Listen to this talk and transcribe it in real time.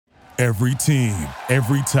Every team,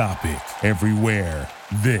 every topic, everywhere.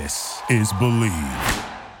 This is Believe.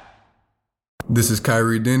 This is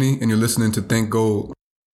Kyrie Denny, and you're listening to Think Gold.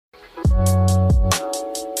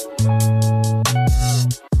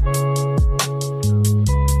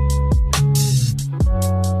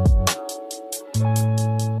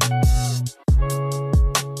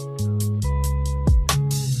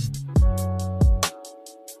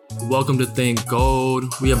 Welcome to Think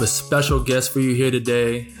Gold. We have a special guest for you here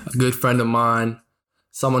today, a good friend of mine,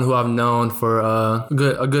 someone who I've known for a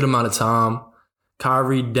good amount of time.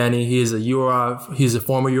 Kyrie Denny. He's a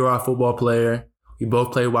former URI football player. We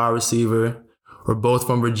both play wide receiver. We're both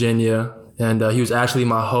from Virginia. And he was actually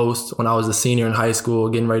my host when I was a senior in high school,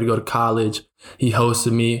 getting ready to go to college. He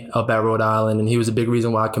hosted me up at Rhode Island, and he was a big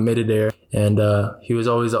reason why I committed there. And he was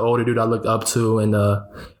always an older dude I looked up to, and it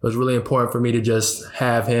was really important for me to just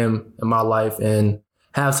have him in my life and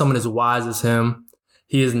have someone as wise as him.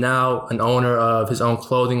 He is now an owner of his own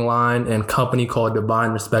clothing line and company called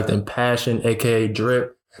Divine Respect and Passion, aka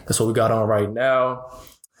Drip. That's what we got on right now.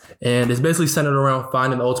 And it's basically centered around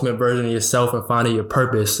finding the ultimate version of yourself and finding your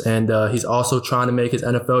purpose. And he's also trying to make his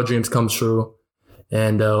NFL dreams come true.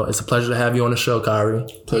 And it's a pleasure to have you on the show, Kyrie.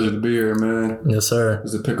 Pleasure to be here, man. Yes, sir.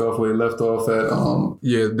 Just to pick off where you left off at,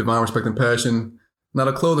 Divine Respect and Passion. Not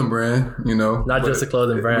a clothing brand, Not just a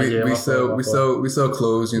clothing brand. We sell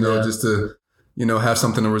clothes, just to, have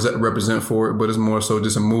something to represent for it. But it's more so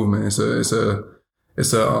just a movement.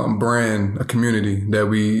 It's a brand, a community that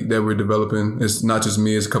we're developing. It's not just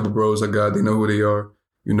me. It's a couple bros I got. They know who they are.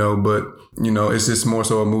 But it's just more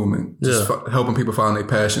so a movement, just helping people find their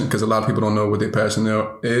passion. Because a lot of people don't know what their passion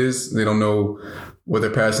is. They don't know what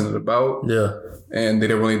they're passionate about. Yeah, and they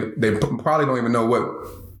probably don't even know what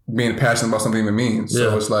being passionate about something even means.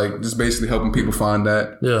 So it's like just basically helping people find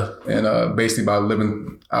that. Yeah, and basically by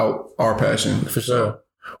living out our passion. For sure.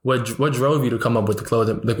 What drove you to come up with the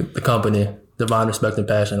clothing, the company, Divine Respect and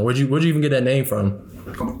Passion? Where'd you even get that name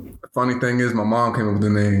from? Funny thing is, my mom came up with the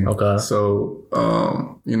name. Okay. So,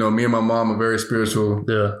 me and my mom are very spiritual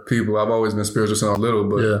people. I've always been spiritual since I was little,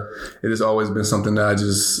 but it has always been something that I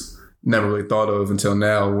just never really thought of until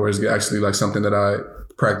now, where it's actually like something that I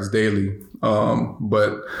practice daily.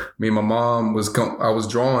 But me and my mom I was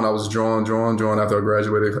drawing after I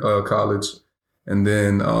graduated college. And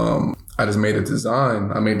then I just made a design.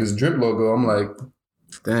 I made this drip logo. I'm like,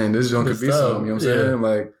 dang, this junk could be something. You know what I'm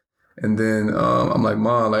saying? And then I'm like,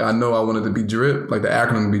 Mom, I know I wanted to be Drip, like the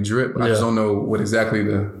acronym to be Drip. I just don't know what exactly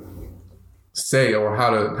to say or how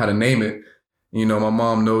to name it. My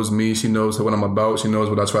mom knows me. She knows what I'm about. She knows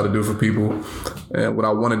what I try to do for people and what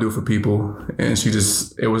I want to do for people. And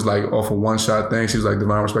it was like off a one-shot thing. She was like,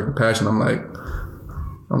 Divine Respect and Passion. I'm like,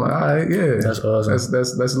 all right, yeah. That's awesome.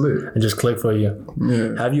 That's lit. It just clicked for you.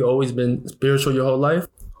 Yeah. Have you always been spiritual your whole life?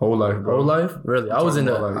 Whole life, bro. Whole life? Really? I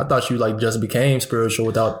thought you just became spiritual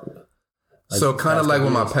without. So kind of like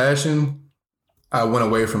with my passion, I went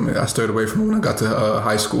away from it. I stayed away from it when I got to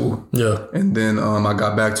high school. Yeah. And then I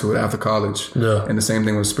got back to it after college. Yeah. And the same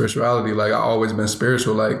thing with spirituality. Like I always been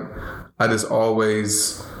spiritual. Like I just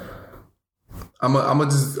always. I'm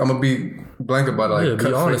gonna be blank about it. Like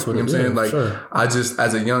be honest with it. You know what I'm saying? Like sure. I just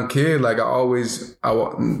as a young kid, like I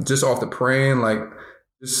just off the praying,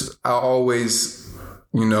 I always,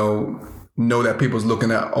 know that people's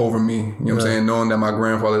looking over me. You know what I'm saying? Knowing that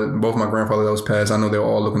both my grandfather that was passed, I know they were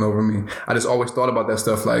all looking over me. I just always thought about that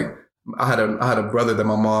stuff. Like I had a brother that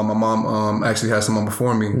my mom actually had someone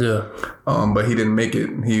before me. Yeah. But he didn't make it.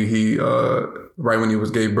 He right when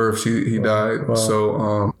he gave birth, he died. Wow.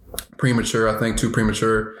 So premature, I think too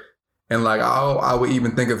premature. And I would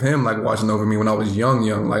even think of him watching over me when I was young.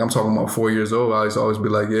 Like I'm talking about 4 years old. I used to always be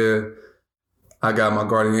like, yeah, I got my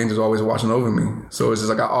guardian angels always watching over me. So it's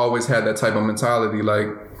just I always had that type of mentality,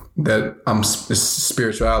 that it's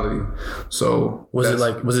spirituality. So was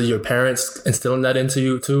it your parents instilling that into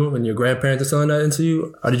you too, and your grandparents instilling that into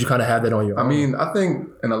you, or did you kind of have that on your own? I mean, I think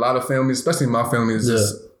in a lot of families, especially my family, is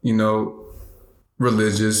just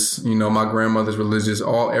religious. My grandmother's religious.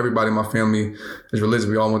 Everybody in my family is religious.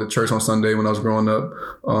 We all went to church on Sunday when I was growing up.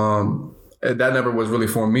 That never was really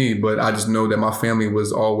for me, but I just know that my family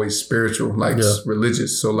was always spiritual,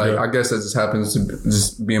 religious. So I guess that just happens to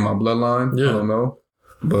just be in my bloodline. Yeah. I don't know.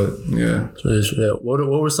 But yeah. What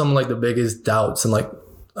were some the biggest doubts and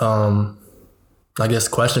I guess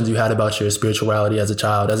questions you had about your spirituality as a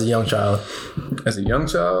young child? As a young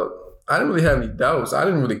child, I didn't really have any doubts. I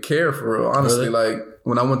didn't really care for real, honestly. Really?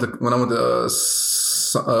 When I went to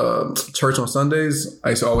church on Sundays, I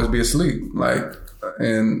used to always be asleep.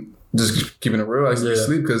 And just keeping it real, I used to be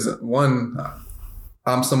asleep because one,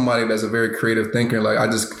 I'm somebody that's a very creative thinker.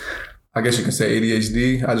 I guess you can say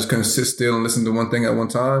ADHD. I just couldn't sit still and listen to one thing at one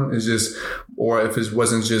time. It's just, or if it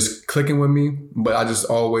wasn't just clicking with me, but I just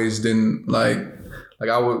always didn't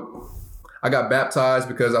I got baptized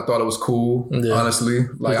because I thought it was cool, honestly.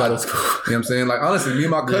 Like, you know what I'm saying? Like, honestly, me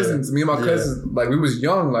and my cousins, like, we was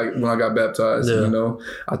young, like, when I got baptized, you know?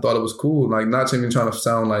 I thought it was cool. Like, not even trying to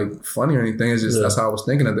sound, like, funny or anything. It's just, that's how I was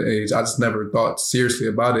thinking at the age. I just never thought seriously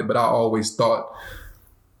about it, but I always thought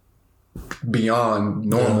beyond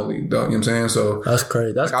normally, though. You know what I'm saying? So that's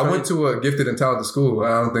crazy. That's like, I went to a gifted and talented school.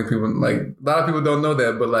 I don't think people, like, a lot of people don't know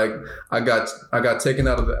that, but, like, I got taken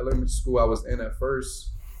out of the elementary school I was in at first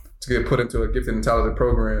to get put into a gifted and talented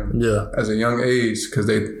program as a young age, because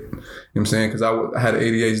they, you know what I'm saying, because I had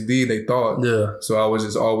ADHD, they thought. So I was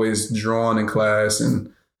just always drawn in class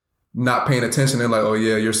and not paying attention. They're like, oh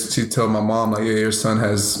yeah, she told my mom, like, yeah, your son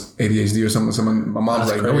has ADHD or something. My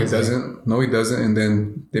mom's like, no, he doesn't. No, he doesn't. And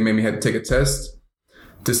then they made me have to take a test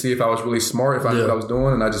to see if I was really smart, if I knew what I was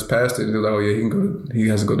doing, and I just passed it. And they're like, oh yeah, he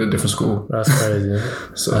has to go to a different school. That's crazy.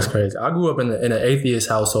 That's crazy. I grew up in an atheist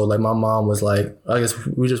household. Like, my mom was like, I guess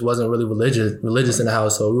we just wasn't really religious in the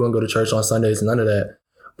household. We wouldn't go to church on Sundays, none of that.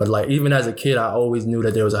 But like, even as a kid, I always knew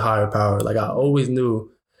that there was a higher power. Like, I always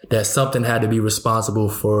knew that something had to be responsible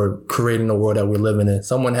for creating the world that we're living in.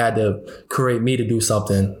 Someone had to create me to do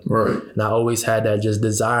something. Right. And I always had that just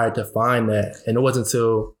desire to find that. And it wasn't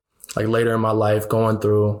until like later in my life, going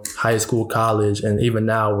through high school, college, and even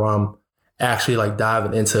now where I'm actually like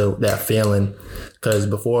diving into that feeling. Because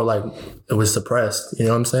before, like, it was suppressed. You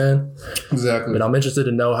know what I'm saying? Exactly. But I'm interested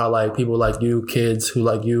to know how, like, people like you, kids who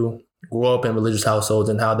like you, grew up in religious households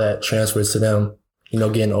and how that transfers to them, you know,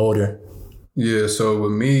 getting older. Yeah, so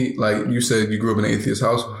with me, like you said, you grew up in an atheist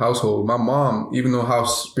household. My mom, even though how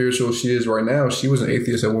spiritual she is right now, she was an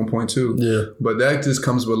atheist at one point too. Yeah. But that just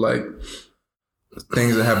comes with, like,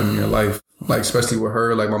 things that happen in your life, like, especially with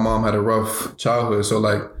her. Like, my mom had a rough childhood, so,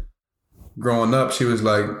 like, growing up, she was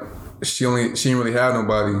like, she didn't really have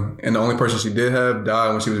nobody, and the only person she did have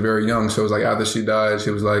died when she was very young. So it was like, after she died, she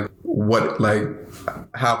was like, what, like,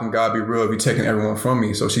 how can God be real if you're taking everyone from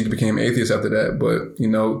me? So she became atheist after that. But, you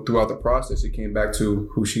know, throughout the process, she came back to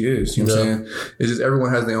who she is. You know what I'm saying? It's just,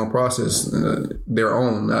 everyone has their own process, their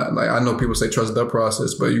own. Like, I know people say trust the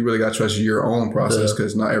process, but you really got to trust your own process,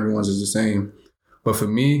 because not everyone's is the same. But for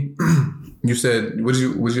me, you said, would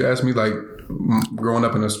you ask me, like, growing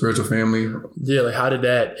up in a spiritual family? Yeah, like, how did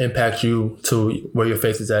that impact you to where your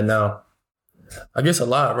faith is at now? I guess a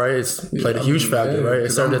lot, right? It's played a huge factor, right?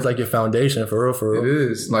 It served as like your foundation, for real. It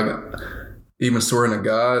is. Like, even swearing to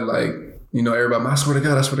God, like, you know, everybody, I swear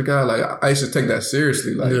to God. Like, I used to take that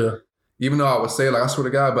seriously. Like, even though I would say, like, I swear to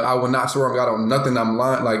God, but I would not swear on God on nothing. I'm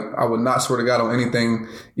lying. Like, I would not swear to God on anything,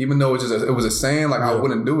 even though it was a saying. Like, I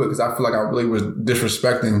wouldn't do it because I feel like I really was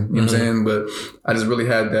disrespecting, you know what I'm saying? But I just really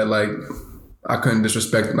had that, like, I couldn't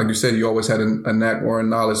disrespect. Like you said, you always had a knack or a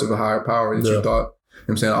knowledge of a higher power that you thought, you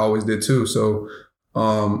know what I'm saying? I always did too. So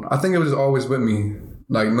I think it was just always with me.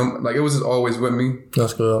 Like, it was just always with me.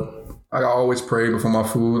 That's good. I always prayed before my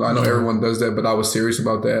food. I know everyone does that, but I was serious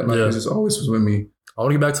about that. Like, it just always was with me. I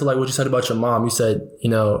want to get back to, like, what you said about your mom. You said, you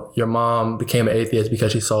know, your mom became an atheist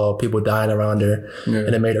because she saw people dying around her,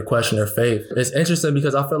 and it made her question her faith. It's interesting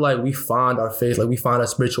because I feel like we find our faith, like, we find our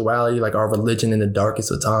spirituality, like, our religion in the darkest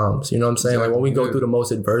of times. You know what I'm saying? Like, when we go through the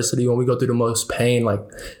most adversity, when we go through the most pain, like,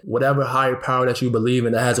 whatever higher power that you believe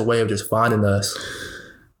in, that has a way of just finding us.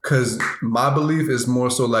 Because my belief is more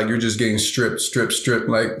so like you're just getting stripped.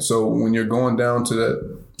 Like, so when you're going down to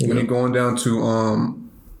that, when you're going down to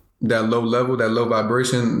that low level, that low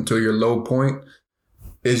vibration to your low point,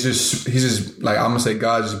 it's just, he's just like, I'm gonna say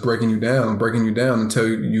God's just breaking you down until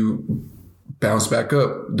you bounce back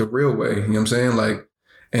up the real way. You know what I'm saying? Like,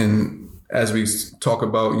 and as we talk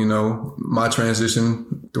about, you know, my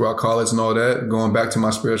transition throughout college and all that, going back to my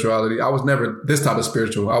spirituality, I was never this type of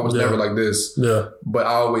spiritual. I was never like this. But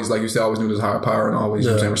I always, like you said, I always knew there's higher power, and I always,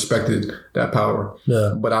 you know what I'm saying, respected that power.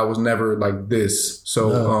 But I was never like this.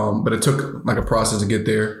 So, but it took like a process to get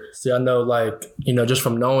there. See, I know, like, you know, just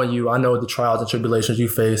from knowing you, I know the trials and tribulations you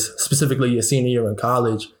face, specifically your senior year in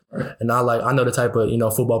college. And I know the type of, you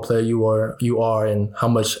know, football player you are, and how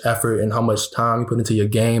much effort and how much time you put into your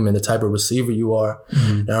game, and the type of receiver you are.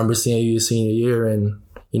 And I remember seeing you your senior year, and,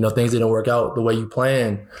 you know, things didn't work out the way you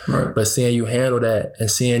planned. But seeing you handle that,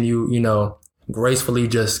 and seeing you, you know, gracefully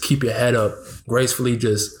just keep your head up, gracefully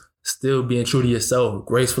just still being true to yourself,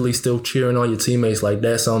 gracefully still cheering on your teammates, like,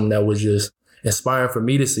 that's something that was just inspiring for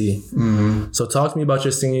me to see. So talk to me about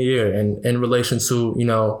your senior year and in relation to, you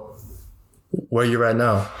know, where you're at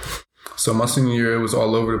now. So my senior year, it was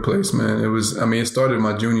all over the place, man. It was, I mean, it started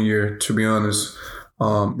my junior year, to be honest.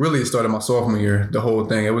 Really, it started my sophomore year, the whole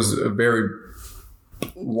thing. It was a very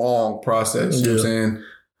long process, you know what I'm saying?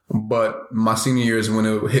 But my senior year is when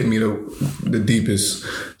it hit me the deepest.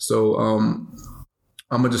 So I'm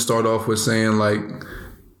going to just start off with saying, like,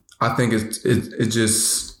 I think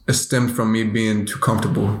it stemmed from me being too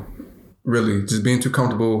comfortable, really. Just being too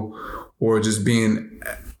comfortable or just being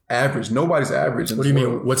average. Nobody's average. What do you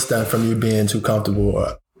mean? What's that from you being too comfortable?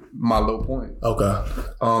 My low point. Okay.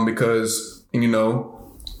 Because, you know,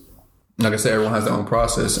 like I said, everyone has their own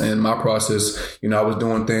process. And my process, you know, I was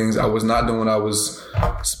doing things. I was not doing what I was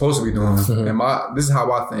supposed to be doing. Mm-hmm. And this is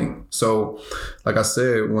how I think. So, like I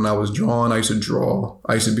said, when I was drawing, I used to draw.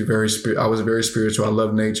 I used to be I was very spiritual. I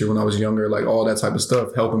loved nature when I was younger, like all that type of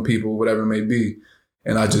stuff, helping people, whatever it may be.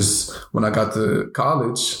 And when I got to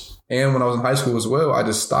college and when I was in high school as well, I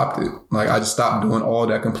just stopped it. Like, I just stopped doing all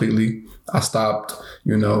that completely. I stopped,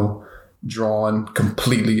 you know, drawing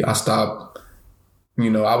completely. I stopped, you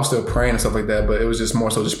know, I was still praying and stuff like that, but it was just more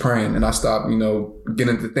so just praying. And I stopped, you know,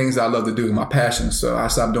 getting into things that I love to do, my passions. So I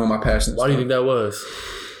stopped doing my passions. Why do you think that was?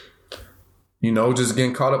 You know, just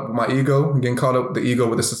getting caught up with my ego, getting caught up with the ego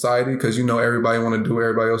with the society, because, you know, everybody want to do what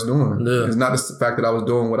everybody else doing. Yeah. It's not the fact that I was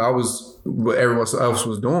doing what everyone else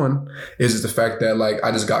was doing. It's just the fact that, like,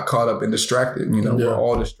 I just got caught up and distracted. You know, We're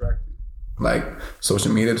all distracted. Like,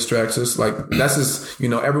 social media distracts us. Like, that's just, you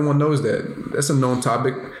know, everyone knows that. That's a known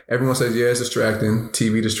topic. Everyone says, yeah, it's distracting.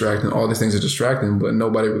 TV distracting. All these things are distracting, but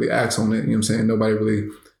nobody really acts on it. You know what I'm saying? Nobody really,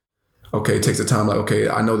 takes the time, like, okay,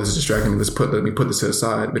 I know this is distracting me. Let me put this to the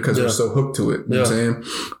side, because we're so hooked to it. You know what I'm saying?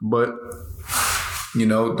 But, you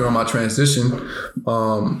know, during my transition,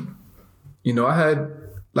 you know, I had,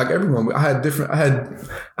 like everyone, I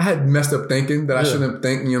had messed up thinking that I shouldn't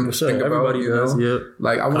think. You know, think everybody about, you does. know? Yeah.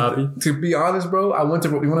 Like, to be honest, bro, you want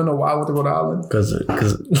to know why I went to Rhode Island? Because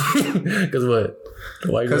what?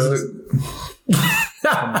 White girls?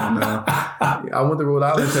 Come on, man. I went to Rhode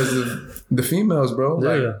Island because of the females, bro.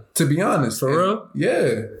 Like, to be honest. For real?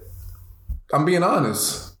 Yeah. I'm being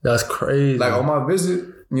honest. That's crazy. Like, on my visit,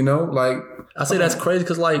 you know, like, I say that's crazy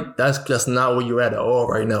because, like, that's just not where you're at all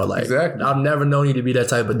right now. Like, exactly. I've never known you to be that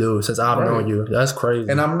type of dude since I've known you. That's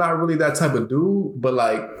crazy. And I'm not really that type of dude, but,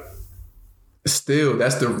 like, still,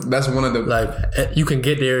 that's one of the, like, you can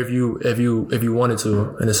get there if you wanted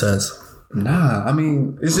to, in a sense. Nah, I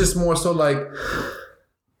mean, it's just more so like,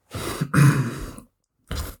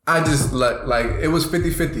 I just like it was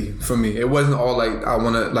 50-50 for me. It wasn't all like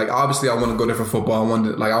obviously I want to go there for football.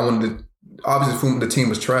 Obviously the team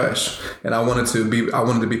was trash, and I wanted to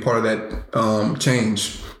be part of that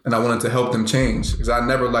change, and I wanted to help them change, because I've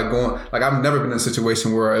never been in a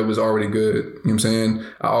situation where it was already good. You know what I'm saying?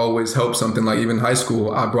 I always helped something. Like, even in high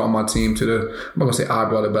school, I brought my team to I'm not gonna say I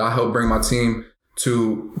brought it, but I helped bring my team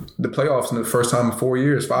to the playoffs in the first time in 5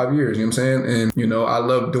 years, you know what I'm saying? And, you know, I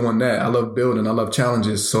love doing that. I love building. I love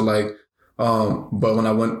challenges. So, like, but when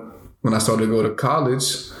I started to go to college,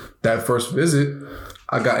 that first visit,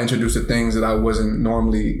 I got introduced to things that I wasn't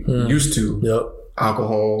normally used to. Yep.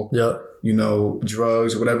 Alcohol. Yep. You know,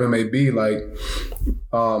 drugs, whatever it may be. Like,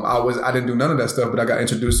 I didn't do none of that stuff, but I got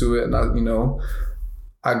introduced to it, and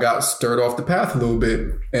I got stirred off the path a little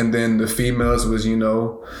bit. And then the females was, you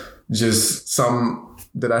know, just something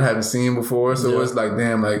that I hadn't seen before. So it was like,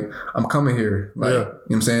 damn, like, I'm coming here. Like, you know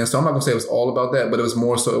what I'm saying? So I'm not gonna say it was all about that, but it was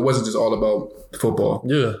more so, it wasn't just all about football.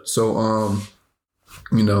 Yeah. So,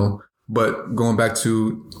 you know, but going back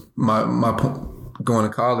to my going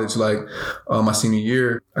to college, like, my senior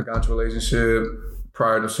year, I got into a relationship.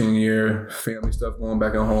 Prior to senior year, family stuff going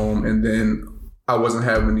back at home. And then I wasn't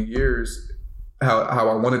having the years how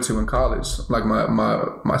I wanted to in college. Like, my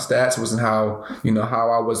stats wasn't how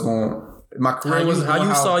I was going. My career wasn't how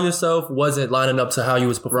you saw yourself wasn't lining up to how you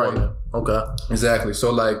was performing. Right. Okay. Exactly. So,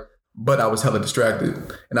 like, but I was hella distracted,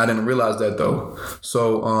 and I didn't realize that though.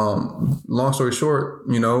 So, long story short,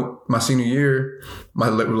 you know, my senior year, my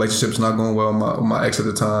relationship's not going well. My ex at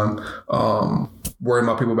the time, worried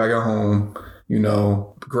about people back at home. You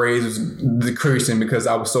know, grades was decreasing because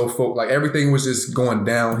I was so focused. Like, everything was just going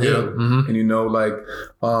downhill. Yeah. Mm-hmm. And, you know, like,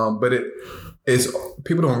 but it's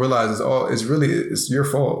people don't realize it's your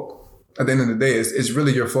fault. At the end of the day, it's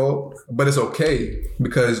really your fault, but it's okay,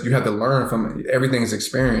 because you have to learn from it. Everything is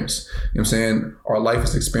experience. You know what I'm saying? Our life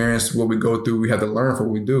is experience. What we go through, we have to learn from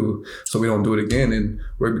what we do, so we don't do it again, and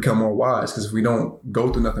we become more wise. Because if we don't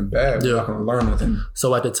go through nothing bad, we're not going to learn nothing.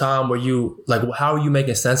 So at the time, were you like, how are you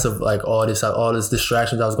making sense of like all this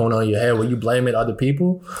distractions that was going on in your head? Were you blaming other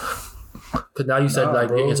people? Because now you said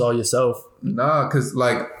bro, it's all yourself. Nah, because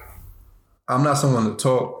like, I'm not someone to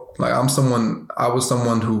talk. Like, I was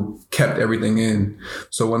someone who kept everything in.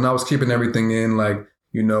 So when I was keeping everything in, like,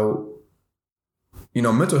 you know,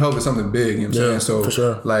 mental health is something big, you know what I'm saying? So, for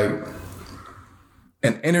sure. like,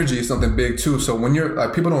 and energy is something big too. So when you're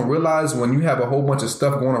like, people don't realize when you have a whole bunch of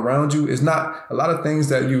stuff going around you, it's not a lot of things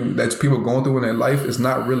that people going through in their life is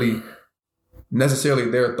not really necessarily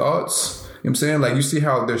their thoughts. You know what I'm saying? Like, you see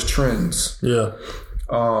how there's trends. Yeah.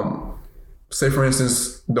 Say for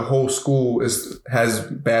instance, the whole school has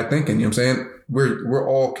bad thinking, you know what I'm saying? We're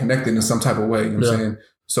all connected in some type of way, you know what I'm saying?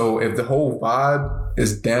 So if the whole vibe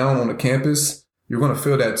is down on the campus, you're going to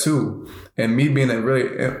feel that too. And me being a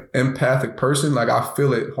really empathic person, like, I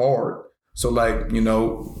feel it hard. So like,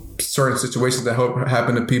 certain situations that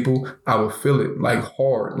happen to people, I will feel it like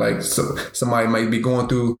hard. Like, so somebody might be going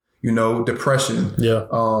through, depression. Yeah.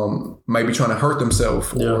 Might be trying to hurt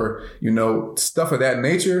themselves or, stuff of that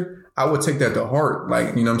nature. I would take that to heart,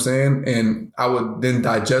 like, you know what I'm saying? And I would then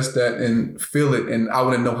digest that and feel it, and I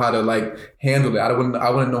wouldn't know how to like handle it. I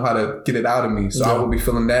wouldn't know how to get it out of me. So I would be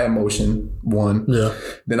feeling that emotion, one. Yeah.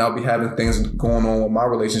 Then I'll be having things going on with my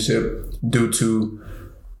relationship due to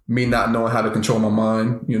me not knowing how to control my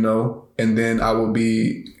mind, and then I will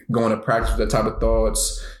be going to practice with that type of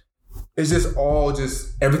thoughts. It's just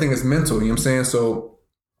everything is mental, you know what I'm saying? So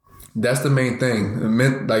that's the main thing.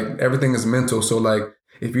 Like, everything is mental. So like,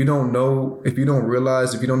 if you don't know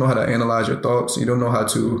how to analyze your thoughts, you don't know how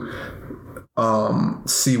to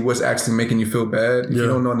see what's actually making you feel bad, if you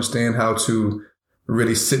don't understand how to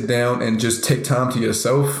really sit down and just take time to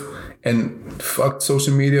yourself and fuck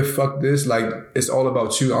social media, fuck this, like, it's all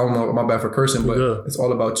about you. I don't know, my bad for cursing, but it's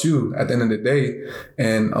all about you at the end of the day.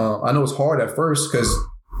 And I know it's hard at first because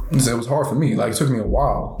it was hard for me. Like, it took me a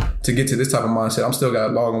while to get to this type of mindset. I'm still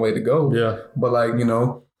got a long way to go. Yeah. But like,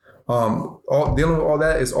 dealing with all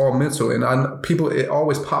that is all mental, and it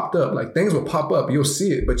always popped up. Like, things will pop up, you'll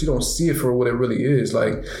see it, but you don't see it for what it really is.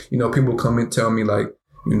 Like, people come and tell me, like,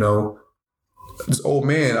 this old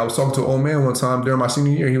man. I was talking to an old man one time during my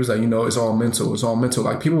senior year. He was like, it's all mental. It's all mental.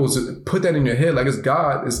 Like, people put that in your head, like it's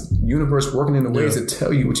God, it's universe working in the ways to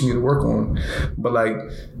tell you what you need to work on. But like,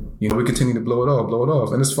 we continue to blow it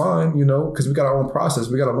off, and it's fine, because we got our own process.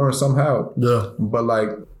 We got to learn somehow. Yeah. But like,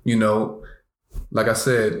 like I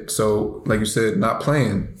said, so like you said, not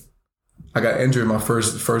playing. I got injured my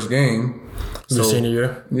first game. Your senior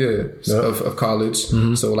year? Yeah, of college.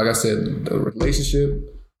 Mm-hmm. So like I said, the relationship,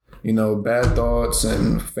 bad thoughts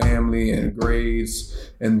and family and grades.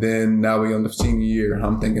 And then now we on the senior year.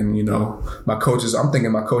 I'm thinking, my coaches know I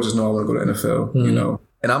want to go to the NFL, mm-hmm.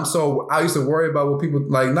 And I used to worry about what people,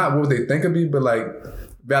 like, not what they think of me, but like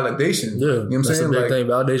validation. Yeah, you know what I'm saying? That's a big thing.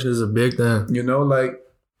 Validation is a big thing. Like,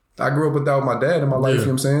 I grew up without my dad in my life, you know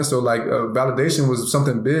what I'm saying? So like, validation was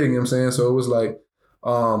something big, you know what I'm saying? So it was like,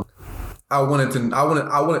 I wanted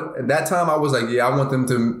at that time I was like, I want them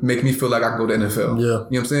to make me feel like I can go to NFL. Yeah. You know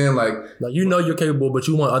what I'm saying? Like, you're capable, but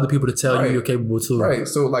you want other people to tell you you're capable too. Right.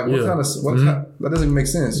 So like, that doesn't even make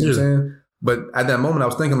sense. You know what I'm saying? But at that moment I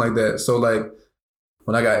was thinking like that. So like,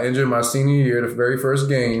 when I got injured my senior year, the very first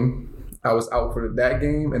game, I was out for that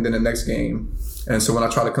game and then the next game. And so when I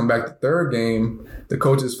tried to come back the third game, the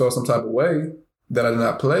coaches felt some type of way that I did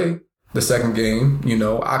not play the second game.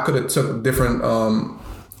 I could have took a different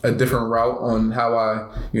route on how I,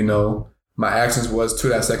 my actions was to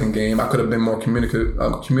that second game. I could have been more communicative.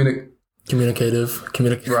 Right,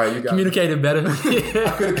 you got communicated better. I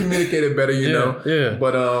could have communicated better, know. Yeah.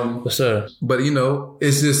 But sure. But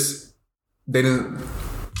it's just I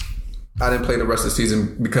didn't play the rest of the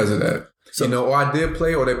season because of that. So, or I did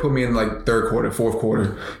play, or they put me in like third quarter, fourth quarter. You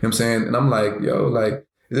know what I'm saying? And I'm like, like,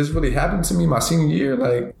 is this really happened to me my senior year?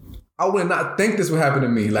 Like, I would not think this would happen to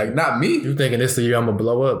me. Like, not me. You thinking this the year I'm gonna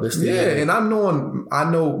blow up? This the year. And I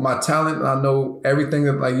know my talent. I know everything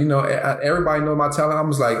that, like, everybody know my talent. I'm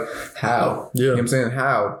just like, how? Yeah. You know what I'm saying?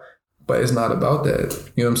 How? But it's not about that.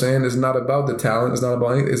 You know what I'm saying? It's not about the talent. It's not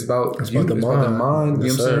about anything. It's about the mind. You know what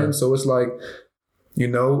I'm saying? So it's like,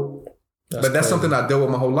 but that's something I dealt with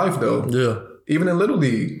my whole life though. Yeah. Even in Little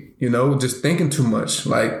League, just thinking too much.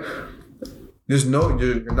 Like, you're not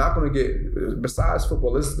going to get, besides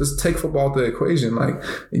football, let's take football out the equation. Like,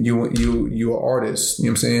 you're an artist, you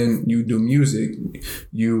know what I'm saying? You do music,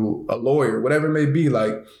 you a lawyer, whatever it may be.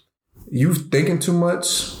 Like, you thinking too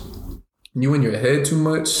much, you in your head too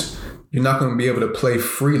much, you're not going to be able to play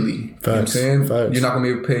freely. Facts. You know what I'm saying? Facts. You're not going to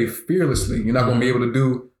be able to play fearlessly. You're not going to be able to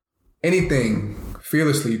do anything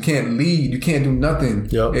fearlessly. You can't lead. You can't do nothing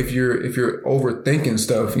if you're overthinking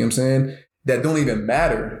stuff. You know what I'm saying? That don't even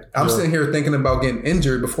matter. I'm sitting here thinking about getting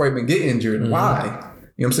injured before I even get injured. Mm-hmm. Why? You know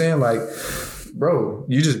what I'm saying? Like, bro,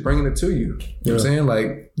 you just bringing it to you. You know what I'm saying?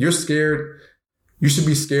 Like, you're scared. You should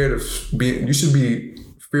be scared of you should be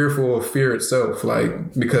fearful of fear itself.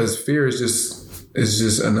 Like, because fear is just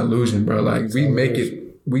just an illusion, bro. Like we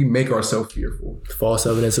make ourselves fearful. False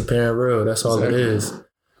evidence appearing real. That's all it is.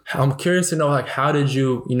 I'm curious to know, like, how did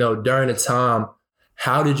you, during the time,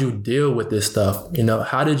 how did you deal with this stuff?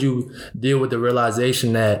 How did you deal with the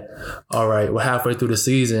realization that, all right, we're halfway through the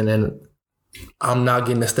season and I'm not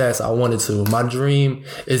getting the stats I wanted to. My dream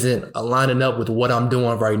isn't aligning up with what I'm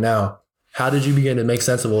doing right now. How did you begin to make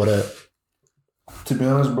sense of all that? To be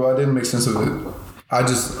honest, bro, I didn't make sense of it. I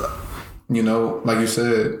just, like you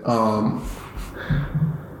said,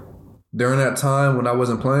 during that time when I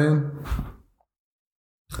wasn't playing,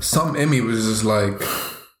 something in me was just like,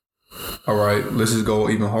 all right, let's just go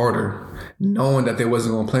even harder. Knowing that they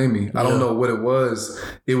wasn't going to play me. I don't know what it was.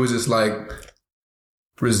 It was just like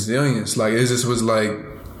resilience. Like, it just was like,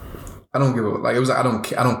 I don't give a, like, it was like, I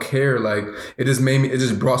don't care. Like, it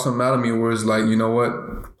just brought something out of me where it's like, you know what?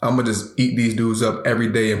 I'm going to just eat these dudes up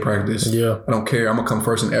every day in practice. Yeah. I don't care. I'm going to come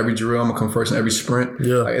first in every drill. I'm going to come first in every sprint.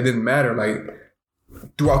 Yeah. Like, it didn't matter. Like,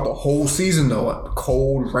 throughout the whole season though,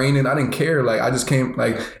 cold, raining, I didn't care. Like, I just came,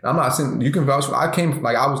 like, I'm not saying, you can vouch for, I came,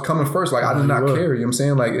 like, I was coming first. Like, I did not care. You know what I'm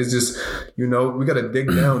saying? Like, it's just, we got to dig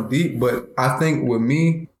down deep. But I think with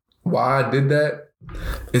me, why I did that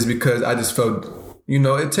is because I just felt,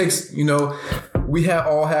 it takes, I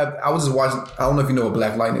was just watching, I don't know if you know what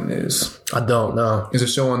Black Lightning is. I don't know. It's a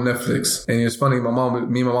show on Netflix. And it's funny, me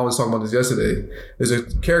and my mom was talking about this yesterday. There's a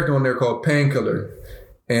character on there called Painkiller.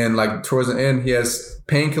 And like towards the end, he has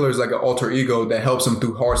Painkiller is like an alter ego that helps him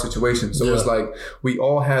through hard situations. So it's like we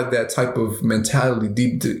all have that type of mentality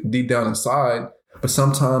deep down inside. But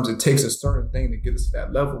sometimes it takes a certain thing to get us to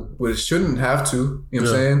that level, but it shouldn't have to. You know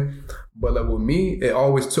what I'm saying? But like with me, it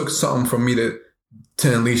always took something from me to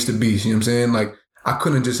unleash the beast. You know what I'm saying? Like I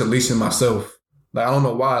couldn't just unleash it myself. Like, I don't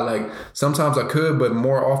know why. Like, sometimes I could, but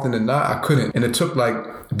more often than not, I couldn't. And it took like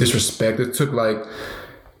disrespect. It took like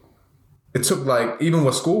even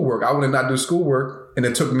with schoolwork, I would not do schoolwork. And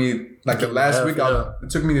it took me like the last week. It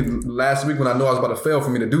took me the last week when I know I was about to fail for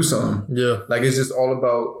me to do something. Yeah. Like, it's just all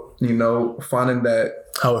about, finding that.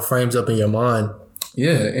 How it frames up in your mind.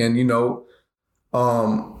 Yeah. And,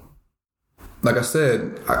 like I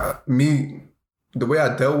said, the way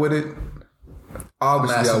I dealt with it,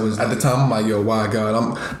 obviously I was at the time. I'm like, yo, why God?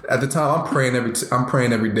 I'm praying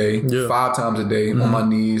every day, 5 times a day on my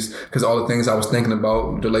knees, because all the things I was thinking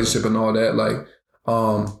about, relationship and all that. Like,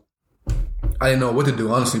 I didn't know what to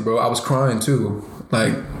do. Honestly, bro, I was crying too.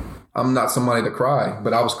 Like, I'm not somebody to cry,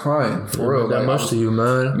 but I was crying for real. That much to you,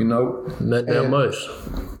 man. Meant that much.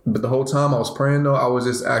 But the whole time I was praying, though, I was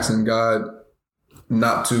just asking God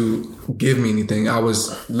not to give me anything. I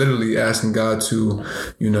was literally asking God to,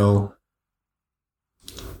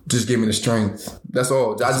 just give me the strength. That's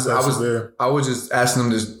all. I was just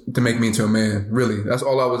asking him to make me into a man. Really. That's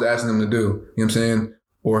all I was asking him to do. You know what I'm saying?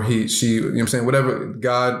 Or she, you know what I'm saying? Whatever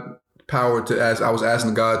God power to ask, I was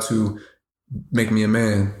asking God to make me a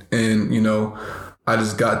man. And, I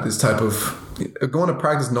just got this type of going to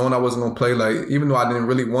practice knowing I wasn't going to play. Like, even though I didn't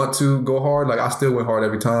really want to go hard, like I still went hard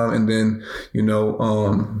every time. And then,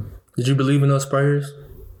 did you believe in those prayers?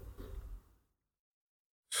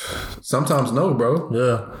 Sometimes no, bro.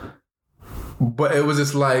 Yeah. But it was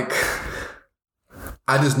just like,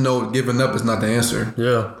 I just know giving up is not the answer.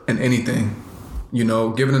 Yeah. In anything.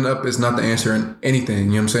 Giving up is not the answer in anything. You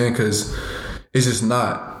know what I'm saying? Because it's just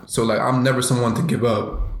not. So, like, I'm never someone to give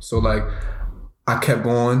up. So, like, I kept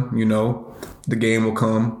going, the game will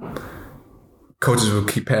come. Coaches will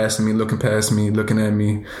keep passing me, looking past me, looking at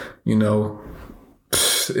me, It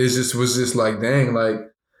was just like, dang, like,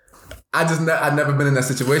 I'd never been in that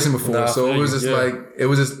situation before. So it was just like, it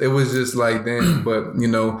was just like, damn. But,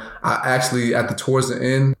 I actually, towards the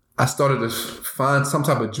end, I started to find some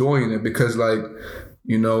type of joy in it because, like,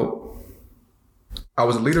 I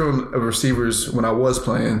was a leader of receivers when I was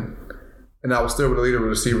playing, and I was still the leader of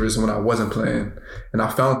receivers when I wasn't playing. And I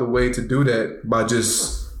found the way to do that by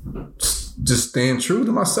just staying true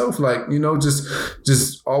to myself. Like,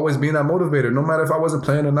 just always being that motivator, no matter if I wasn't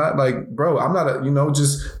playing or not. Like, bro, I'm not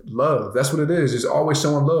just love. That's what it is. Just always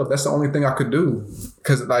showing love. That's the only thing I could do.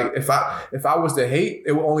 Cause like, if I was to hate,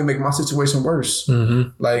 it would only make my situation worse. Mm-hmm.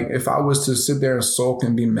 Like, if I was to sit there and sulk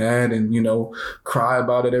and be mad and, cry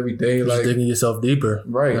about it every day, just digging yourself deeper.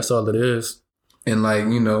 Right. That's all it is. And like,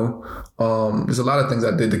 there's a lot of things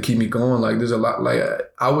I did to keep me going. Like, there's a lot, like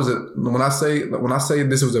when I say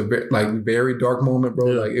this was a very dark moment, bro,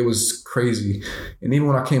 like it was crazy. And even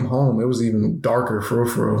when I came home, it was even darker for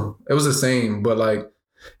real. It was the same, but like,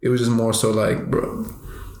 it was just more so like, bro,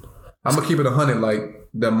 I'm gonna keep it 100. Like,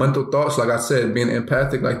 the mental thoughts, like I said, being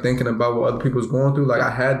empathic, like thinking about what other people's going through. Like, I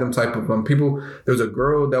had them type of people. There was a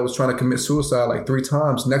girl that was trying to commit suicide like 3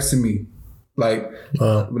 times next to me. Like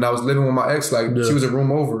when I was living with my ex, like she was a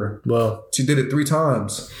room over. She did it 3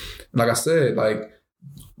 times. And like I said, like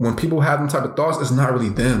when people have them type of thoughts, it's not really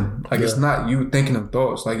them. Like it's not you thinking of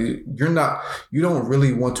thoughts. Like you don't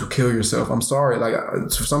really want to kill yourself. I'm sorry. Like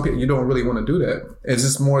for some people, you don't really want to do that. It's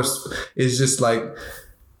just like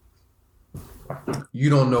you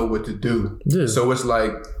don't know what to do. Yeah. So it's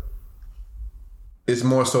like, it's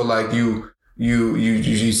more so like you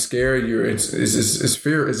scared. It's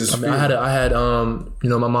fear. It's just fear. I had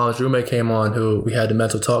my mom's roommate came on who we had the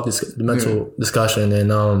mental discussion,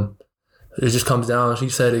 and it just comes down. She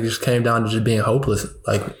said it just came down to just being hopeless.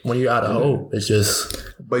 Like when you're out of hope, it's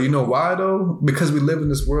just. But you know why though? Because we live in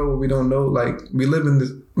this world where we don't know. Like we live in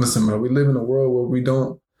this. Listen, man, we live in a world where we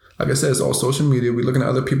don't. Like I said, it's all social media. We're looking at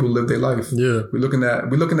other people live their life. Yeah. We're looking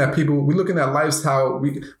at people. We're looking at lives. How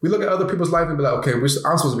we look at other people's life and be like, okay, I'm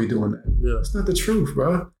supposed to be doing that. Yeah. It's not the truth,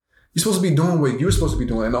 bro. You're supposed to be doing what you're supposed to be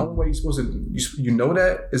doing, and the only way you're supposed to, you know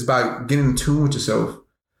that is by getting in tune with yourself.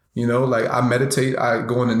 You know, like I meditate, I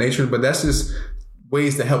go into nature, but that's just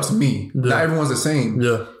ways that helps me. Yeah. Not everyone's the same.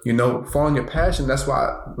 Yeah. You know, following your passion. That's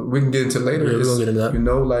why we can get into later. Yeah, we're gonna get into that. You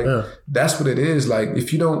know, like that's what it is. Like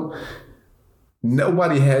if you don't.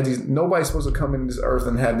 Nobody's supposed to come in this earth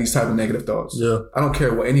and have these type of negative thoughts. Yeah. I don't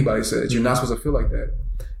care what anybody says. You're not supposed to feel like that.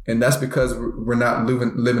 And that's because we're not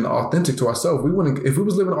living authentic to ourselves. If we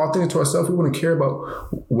was living authentic to ourselves, we wouldn't care about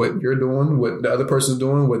what you're doing, what the other person's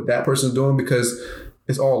doing, what that person's doing, because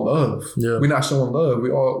it's all love. Yeah. We're not showing love. We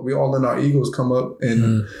all let our egos come up,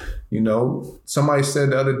 and you know, somebody said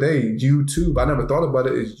the other day, YouTube. I never thought about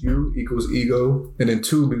it. Is you equals ego, and then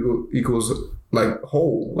two equals like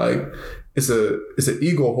whole. Like it's an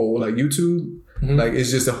ego hole. Like YouTube. Mm-hmm. Like it's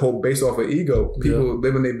just a whole based off of ego. People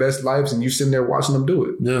living their best lives, and you sitting there watching them do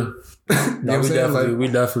it. Yeah, no, we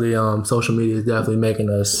definitely social media is definitely making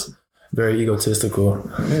us very egotistical.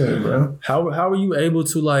 Yeah, bro. How are you able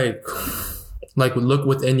to like look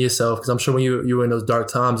within yourself? Because I'm sure when you were in those dark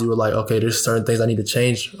times, you were like, okay, there's certain things I need to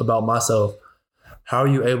change about myself. How are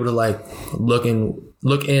you able to like look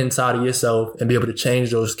inside of yourself and be able to change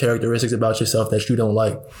those characteristics about yourself that you don't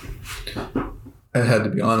like? I had to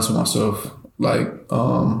be honest with myself. Like,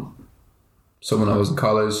 so when I was in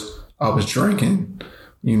college, I was drinking,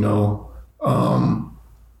 you know,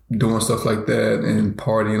 doing stuff like that and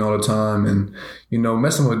partying all the time and, you know,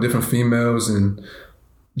 messing with different females and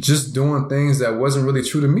just doing things that wasn't really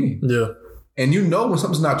true to me. Yeah. And you know when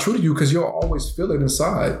something's not true to you because you'll always feel it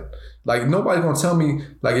inside. Like, nobody's going to tell me,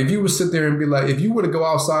 like, if you would sit there and be like, if you were to go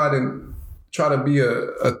outside and try to be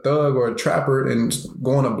a thug or a trapper and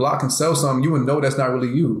go on a block and sell something, you would know that's not really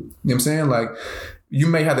you. You know what I'm saying? Like, you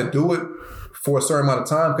may have to do it for a certain amount of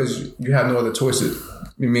time because you have no other choices.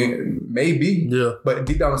 I mean, maybe. Yeah. But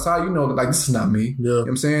deep down inside, you know, like, this is not me. Yeah. You know what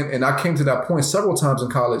I'm saying? And I came to that point several times in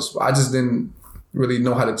college. I just didn't really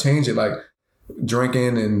know how to change it. Like,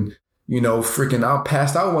 drinking and, you know, freaking I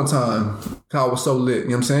passed out one time because I was so lit. You know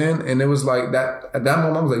what I'm saying? And it was like that. At that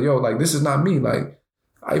moment, I was like, yo, like, this is not me. Like,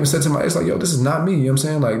 I even said to my ex, like, yo, this is not me. You know what I'm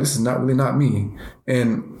saying? Like, this is not really not me.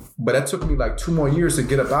 But that took me like 2 more years to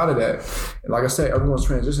get up out of that. And like I said, everyone's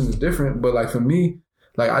transition is different. But like for me,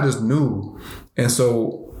 like I just knew. And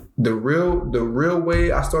so the real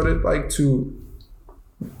way I started like to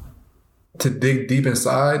dig deep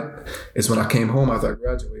inside is when I came home after I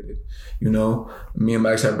graduated. You know, me and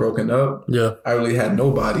my ex had broken up. Yeah. I really had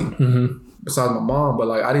nobody. Mm-hmm. Besides my mom, but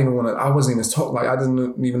like I wasn't even talk, like I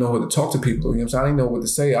didn't even know how to talk to people. You know what I'm saying? I didn't know what to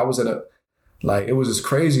say. I was at it was just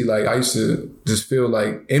crazy. Like I used to just feel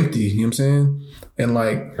like empty, you know what I'm saying? And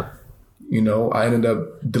like, you know, I ended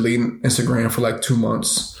up deleting Instagram for like 2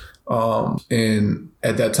 months. And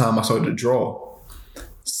at that time I started to draw.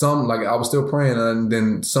 Some, like I was still praying and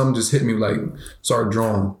then some just hit me, like started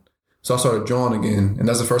drawing. So I started drawing again. And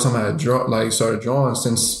that's the first time I had started drawing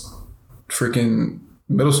since freaking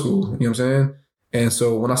middle school, you know what I'm saying? And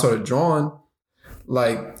so when I started drawing,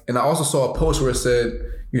 like, and I also saw a post where it said,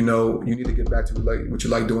 you know, you need to get back to like what you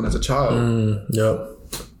like doing as a child. Yep.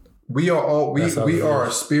 We are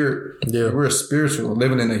a spirit. Yeah. We're a spiritual,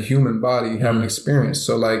 living in a human body, having an experience.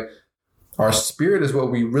 So like our spirit is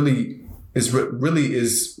what we really is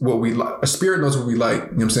what we like. A spirit knows what we like, you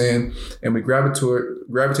know what I'm saying? And we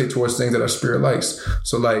gravitate towards things that our spirit likes.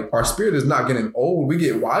 So like our spirit is not getting old. We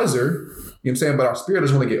get wiser. You know what I'm saying? But our spirit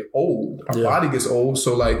doesn't want to get old. Our body gets old.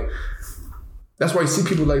 So like, that's why you see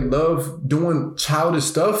people like love doing childish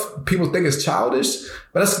stuff. People think it's childish,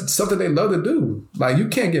 but that's something they love to do. Like you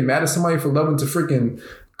can't get mad at somebody for loving to freaking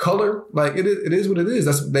color, like it is what it is.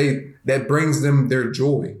 That brings them their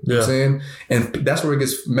joy. You know what I'm saying? And that's where it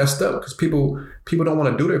gets messed up because people don't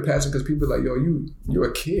want to do their passion because people are like, yo, you're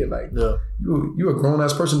a kid. Like you a grown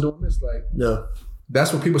ass person doing this. Like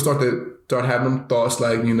that's when people start having them thoughts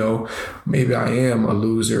like, you know, maybe I am a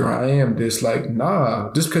loser or I am this. Like,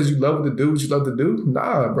 nah, just because you love to do what you love to do,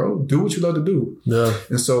 nah, bro, do what you love to do. Yeah.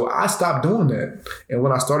 And so I stopped doing that. And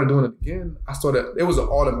when I started doing it again, it was an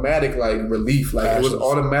automatic like relief. Like it was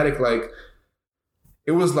automatic, like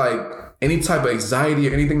it was like any type of anxiety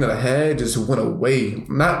or anything that I had just went away.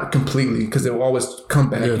 Not completely, because it will always come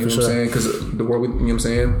back, you know what I'm saying? Because the world, you know what I'm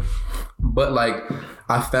saying? But like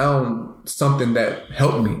I found something that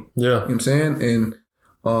helped me. Yeah. You know what I'm saying? And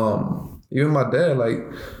even my dad, like,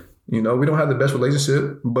 you know, we don't have the best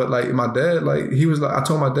relationship, but like my dad, like he was like, I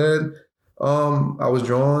told my dad I was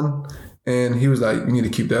drawn, and he was like, you need to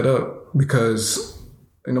keep that up because,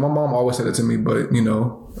 you know, my mom always said it to me, but you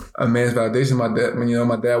know, a man's validation, my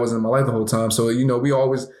dad wasn't in my life the whole time. So, you know, we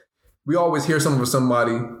always hear something from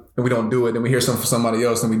somebody and we don't do it. Then we hear something from somebody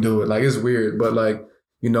else and we do it. Like, it's weird. But like,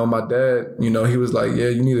 you know, my dad, you know, he was like,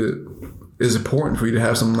 yeah, it's important for you to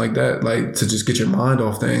have something like that, like to just get your mind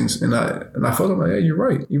off things. And I felt like, yeah, you're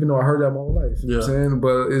right. Even though I heard that my whole life. You know what I'm saying?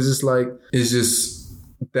 But it's just,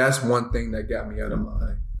 that's one thing that got me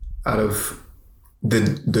out of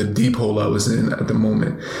the deep hole I was in at the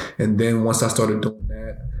moment. And then once I started doing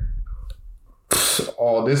that,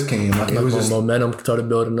 all this came. Like, it was just momentum started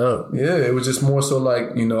building up. Yeah, it was just more so like,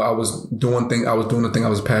 you know, I was doing the thing I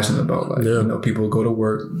was passionate about. Like, you know, people go to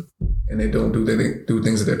work and they do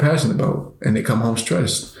things that they're passionate about, and they come home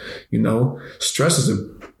stressed. You know, stress is a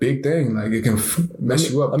big thing. Like, it can mess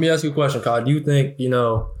you up. Let me ask you a question, Kyle. Do you think, you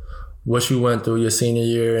know, what you went through your senior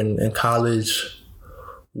year in college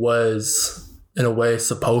was in a way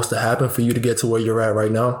supposed to happen for you to get to where you're at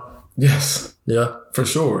right now? Yes. Yeah. For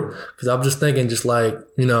sure. Because I'm just thinking, just like,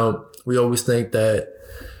 you know, we always think that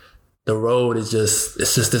the road is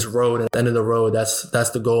it's just this road, and at the end of the road, that's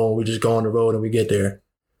the goal, and we just go on the road and we get there.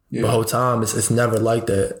 Yeah. The whole time, it's never like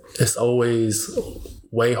that. It's always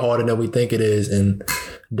way harder than we think it is. And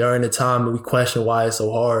during the time we question why it's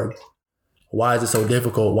so hard. Why is it so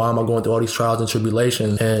difficult? Why am I going through all these trials and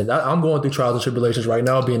tribulations? And I'm going through trials and tribulations right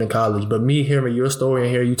now being in college. But me hearing your story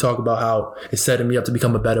and hearing you talk about how it's setting me up to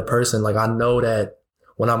become a better person, like I know that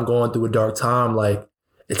when I'm going through a dark time, like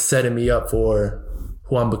it's setting me up for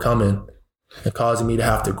who I'm becoming and causing me to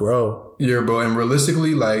have to grow. Yeah, bro. And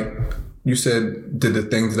realistically, like you said, did the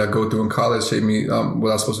things that I go through in college shape me?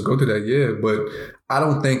 Was I supposed to go through that? Yeah, but I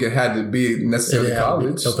don't think it had to be necessarily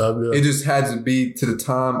college. It just had to be to the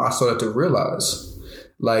time I started to realize.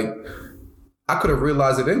 Like, I could have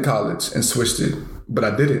realized it in college and switched it, but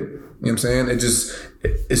I didn't. You know what I'm saying?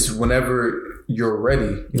 It's whenever you're ready.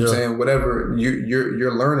 You know what I'm saying? Whatever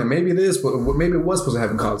you're learning. Maybe it is, but maybe it was supposed to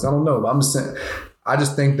happen in college. I don't know. But I'm just saying, I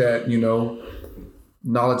just think that, you know,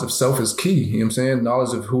 knowledge of self is key. You know what I'm saying?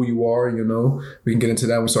 Knowledge of who you are, you know. We can get into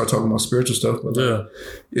that when we start talking about spiritual stuff. But like,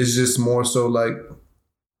 it's just more so like,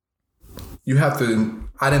 you have to,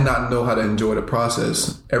 I did not know how to enjoy the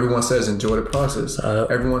process. Everyone says enjoy the process.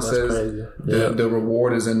 Everyone says the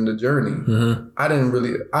reward is in the journey. Mm-hmm.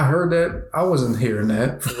 I heard that. I wasn't hearing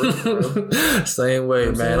that. For real. Same way,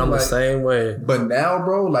 you know man. I'm like, the same way. But now,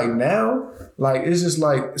 bro, like it's just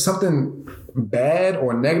like something bad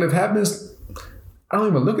or negative happens. I don't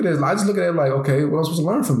even look at it. I just look at it like, okay, what am I supposed to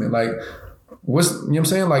learn from it? Like, you know what I'm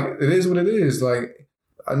saying? Like, it is what it is. Like,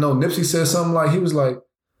 I know Nipsey said something like, he was like,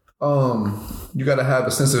 you got to have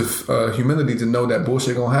a sense of humility to know that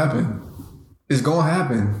bullshit gonna happen. It's gonna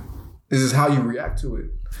happen. It's just how you react to it.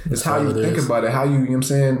 It's how you think about it, how you know what I'm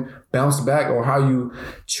saying, bounce back, or how you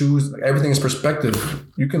choose. Like, everything is perspective.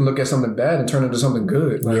 You can look at something bad and turn it into something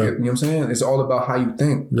good. Like, you know what I'm saying? It's all about how you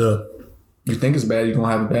think. Yeah. You think it's bad, you're going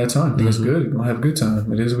to have a bad time. You think it's good, you're going to have a good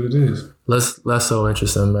time. It is what it is. That's so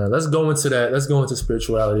interesting, man. Let's go into that. Let's go into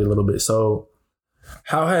spirituality a little bit. So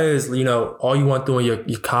how has, you know, all you went through in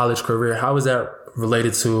your college career, how is that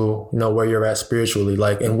related to, you know, where you're at spiritually,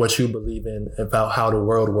 like, and what you believe in about how the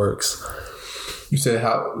world works? You said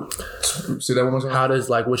how? Say that one more time. How does,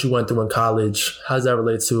 like, what you went through in college, how does that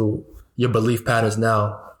relate to your belief patterns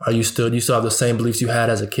now? Do you still have the same beliefs you had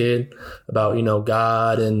as a kid about, you know,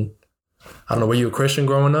 God and, I don't know, were you a Christian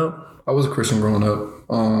growing up? I was a Christian growing up.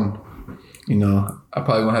 You know, I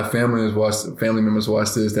probably won't have family members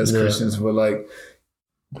watch this that's Christians, but like,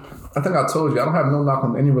 I think I told you, I don't have no knock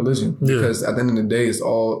on any religion because at the end of the day, it's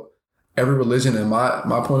all, every religion in my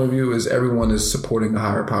point of view is everyone is supporting a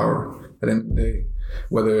higher power at the end of the day,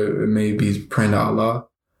 whether it may be praying to Allah,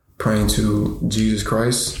 praying to Jesus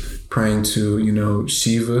Christ, praying to, you know,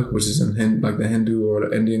 Shiva, which is in like the Hindu or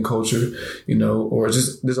the Indian culture, you know, or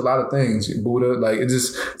just there's a lot of things. Buddha, like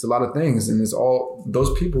it's a lot of things, and it's all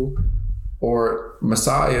those people or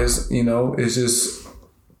messiahs, you know, it's just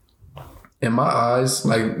in my eyes,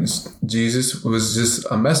 like Jesus was just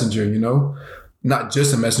a messenger, you know, not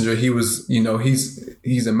just a messenger. He was, you know,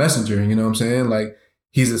 he's a messenger, you know what I'm saying? Like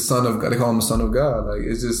he's a son of God. They call him a son of God. Like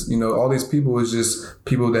it's just, you know, all these people is just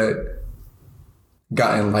people that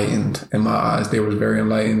got enlightened in my eyes. They were very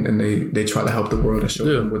enlightened, and they try to help the world and show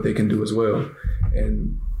them what they can do as well.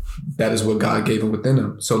 And that is what God gave them within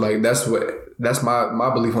them. So like that's my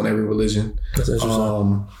belief on every religion. That's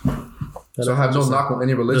interesting. So I have no knock on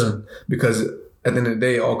any religion because at the end of the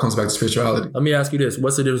day, it all comes back to spirituality. Let me ask you this.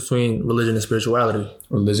 What's the difference between religion and spirituality?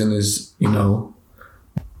 Religion is, you know,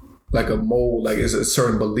 like a mold, like it's a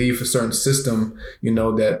certain belief, a certain system, you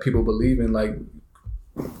know, that people believe in. Like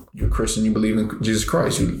you're Christian, you believe in Jesus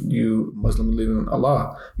Christ. You Muslim believe in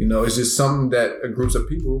Allah. You know, it's just something that groups of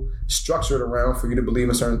people structured around for you to believe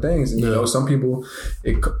in certain things. And, you know, some people,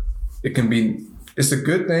 it can be, it's a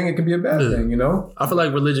good thing. It can be a bad thing, you know? I feel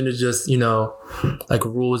like religion is just, you know, like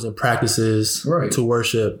rules and practices to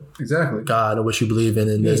worship God and what you believe in.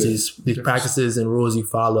 And there's these practices and rules you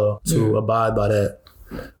follow to abide by that.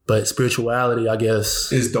 But spirituality, I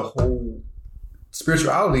guess, is the whole,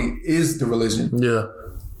 spirituality is the religion. Yeah.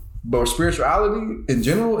 But spirituality in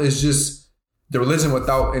general is just the religion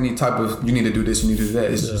without any type of, you need to do this, you need to do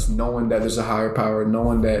that. It's just knowing that there's a higher power,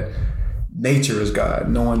 knowing that nature is God,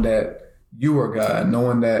 knowing that you are God,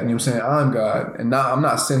 knowing that, you know what I'm saying, I'm God. And now I'm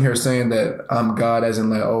not sitting here saying that I'm God as in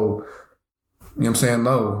like, oh, you know what I'm saying?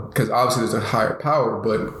 No, because obviously there's a higher power,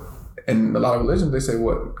 but in a lot of religions, they say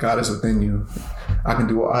what? God is within you. I can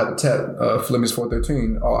do all, I have the Philippians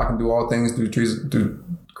 4:13, I can do all things through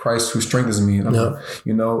Christ who strengthens me. And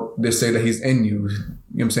you know, they say that he's in you.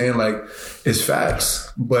 You know what I'm saying? Like, it's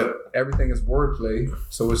facts, but everything is wordplay.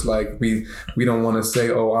 So it's like, we don't want to say,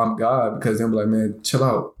 oh, I'm God, because then we're like, man, chill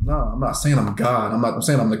out. No, I'm not saying I'm God. I'm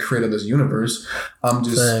saying I'm the creator of this universe. I'm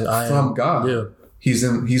just from God. Yeah. He's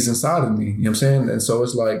inside of me. You know what I'm saying? And so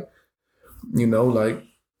it's like, you know, like,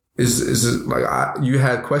 is it like you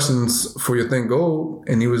had questions for your thing gold,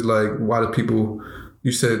 and he was like, why do people,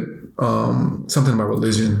 you said something about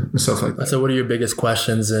religion and stuff like that. So what are your biggest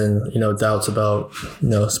questions and, you know, doubts about, you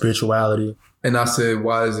know, spirituality? And I said,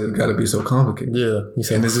 why is it got to be so complicated?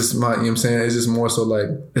 Yeah. And it's just you know what I'm saying? It's just more so like,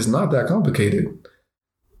 it's not that complicated.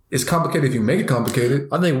 It's complicated if you make it complicated.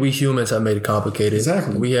 I think we humans have made it complicated.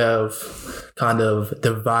 Exactly. We have kind of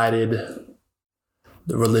divided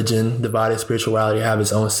the religion, divided spirituality, have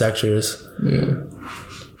its own sectors. Yeah.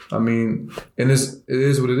 I mean, and it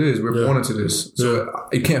is what it is. We're born into this. So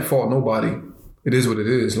it can't fault nobody. It is what it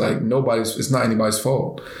is. Like it's not anybody's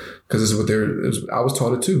fault. Because it's what I was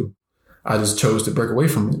taught it too. I just chose to break away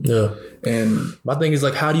from it. Yeah. And my thing is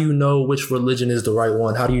like, how do you know which religion is the right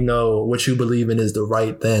one? How do you know what you believe in is the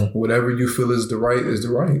right thing? Whatever you feel is the right is the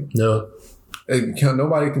right. Yeah.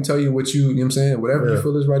 Nobody can tell you what you know what I'm saying? Whatever you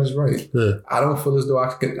feel is right is right. Yeah. I don't feel as though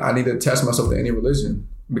I need to attach myself to any religion,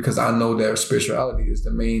 because I know that spirituality is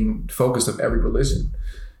the main focus of every religion.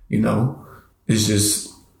 You know, it's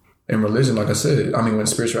just in religion, like I said, I mean, when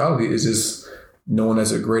spirituality is just known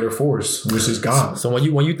as a greater force, which is God. So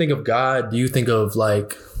when you think of God, do you think of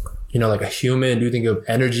like, you know, like a human? Do you think of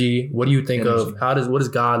energy? What do you think of? What does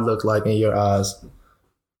God look like in your eyes?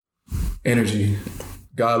 Energy.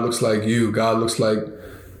 God looks like you. God looks like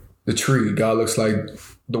the tree. God looks like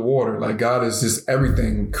the water. Like, God is just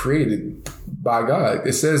everything created by God.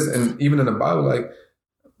 It says, and even in the Bible, like,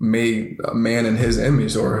 made a man in his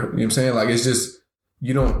image, or, you know what I'm saying? Like, it's just,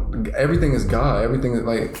 everything is God. Everything is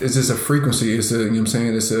like, it's just a frequency. It's a, you know what I'm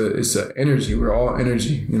saying? It's a energy. We're all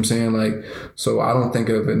energy. You know what I'm saying? Like, so I don't think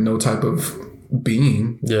of it no type of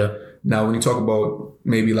being. Yeah. Now, when you talk about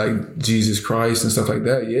maybe like Jesus Christ and stuff like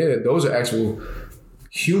that, yeah, those are actual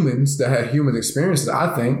humans that had human experiences,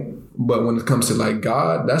 I think. But when it comes to like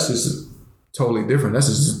God, that's just totally different.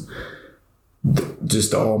 That's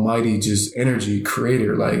just the almighty, just energy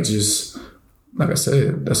creator. Like, just like I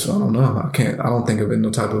said, that's what I don't know. I don't think of it no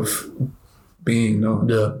type of being. No.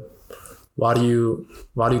 Yeah. Why do you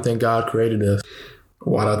think God created us?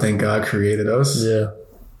 Why do I think God created us? Yeah.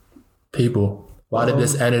 People. Why did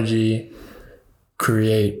this energy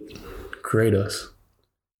create us?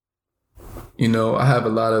 You know, I have a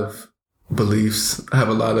lot of beliefs. I have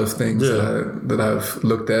a lot of things that I've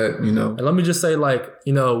looked at, you know. And let me just say, like,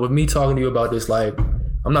 you know, with me talking to you about this, like,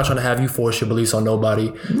 I'm not trying to have you force your beliefs on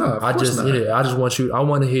nobody. No, I just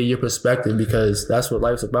want to hear your perspective, because that's what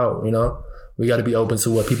life's about, you know. We got to be open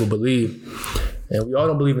to what people believe. And we all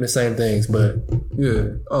don't believe in the same things, but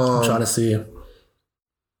yeah, I'm trying to see.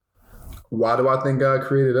 Why do I think God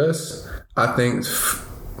created us? I think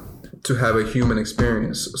to have a human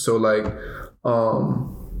experience. So like,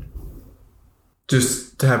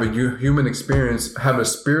 just to have a human experience, have a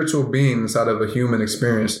spiritual being inside of a human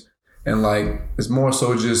experience. And like, it's more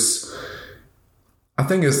so just, I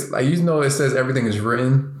think it's like, it says everything is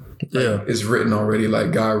written. Like, it's written already.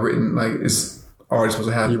 Like God written, like it's already supposed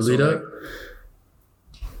to happen. You believe that? Like,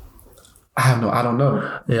 I don't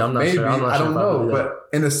know. Yeah, I'm not Maybe, sure. I don't know. But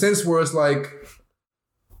in a sense where it's like,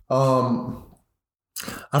 I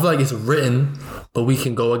feel like it's written, but we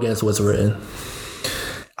can go against what's written.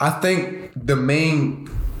 I think the main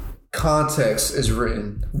context is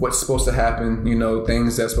written. What's supposed to happen,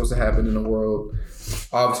 things that's supposed to happen in the world.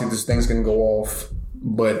 Obviously, these things can go off,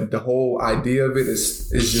 but the whole idea of it is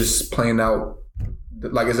just playing out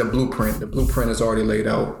like it's a blueprint. The blueprint is already laid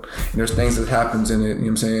out. And there's things that happens in it, you know what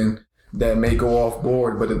I'm saying, that may go off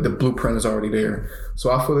board, but the blueprint is already there. So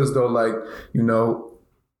I feel as though like,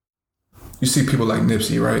 you see people like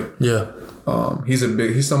Nipsey, right? Yeah.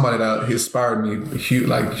 He's somebody that he inspired me huge,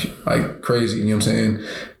 like crazy, you know what I'm saying?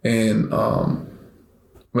 And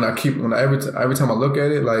every time I look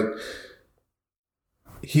at it, like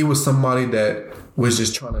he was somebody that was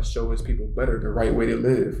just trying to show his people better, the right way to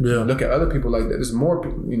live. Yeah. Look at other people like that. There's more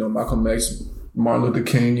people, Malcolm X, Martin Luther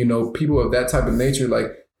King, people of that type of nature, like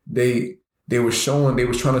they were trying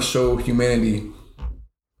to show humanity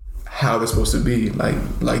how they're supposed to be,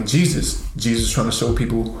 like Jesus trying to show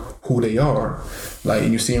people who they are. Like,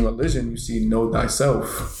 and you see in religion, you see know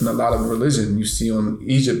thyself. In a lot of religion, you see on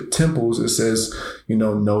Egypt temples, it says,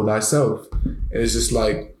 know thyself. And it's just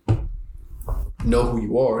like, know who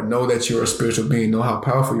you are, know that you're a spiritual being, know how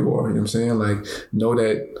powerful you are. You know what I'm saying? Like, know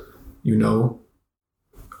that,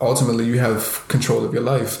 ultimately you have control of your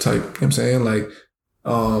life type. You know what I'm saying? Like,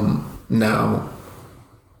 now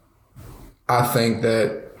I think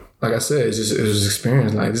that, like I said, it was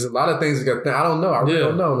experience. Like, there's a lot of things that I don't know. I really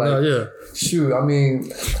don't know. Like, shoot, I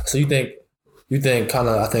mean. So you think kind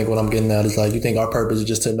of, I think what I'm getting at is like, you think our purpose is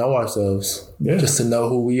just to know ourselves. Yeah. Just to know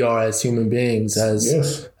who we are as human beings,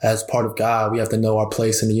 as part of God. We have to know our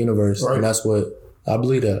place in the universe. Right. And that's what, I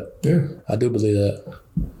believe that. Yeah. I do believe that.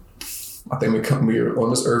 I think we are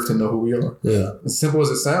on this earth to know who we are. Yeah. As simple as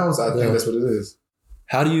it sounds, I think that's what it is.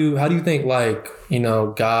 How do you think, like,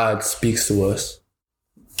 God speaks to us?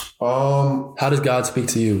 How does God speak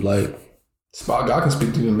to you? Like, God can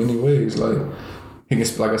speak to you in many ways. Like, he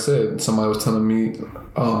can, like I said, somebody was telling me,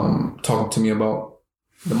 talking to me about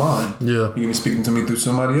the mind. Yeah. He can be speaking to me through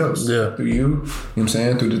somebody else. Yeah. Through you. You know what I'm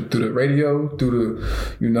saying? Through the radio, through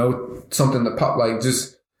the, something that pop, like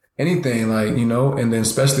just anything, like, and then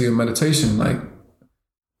especially in meditation, like.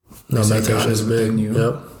 No, meditation is big. You.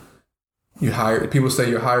 Yep. People say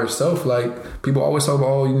your higher self, like people always talk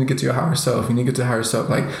about, you need to get to your higher self. You need to get to your higher self.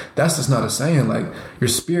 Like, that's just not a saying. Like, your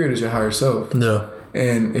spirit is your higher self. Yeah.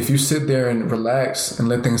 And if you sit there and relax and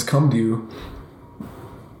let things come to you,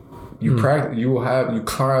 you practice, you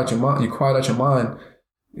quiet out your mind.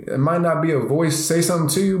 It might not be a voice say something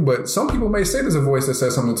to you, but some people may say there's a voice that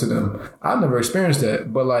says something to them. I've never experienced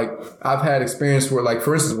that, but like I've had experience where, like,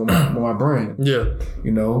 for instance, with my brain,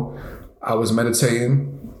 I was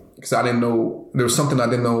meditating. Because I didn't know, there was something I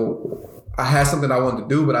didn't know. I had something I wanted to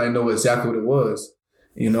do, but I didn't know exactly what it was.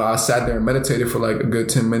 I sat there and meditated for like a good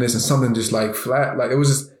 10 minutes and something just like flat. Like, it was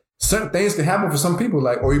just, certain things can happen for some people.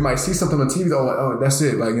 Like, or you might see something on TV, oh, that's it.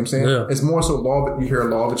 Like, you know what I'm saying? Yeah. It's more so you hear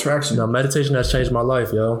law of attraction. Meditation has changed my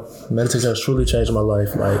life, yo. Meditation has truly changed my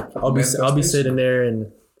life. Like, I'll be sitting there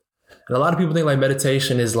and a lot of people think like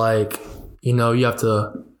meditation is like, you have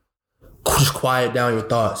to just quiet down your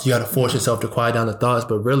thoughts. You got to force yourself to quiet down the thoughts,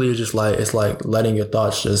 but really it's like letting your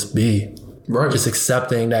thoughts just be. Right. Just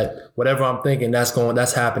accepting that whatever I'm thinking, that's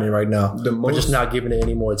happening right now. But just not giving it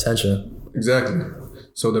any more attention. Exactly.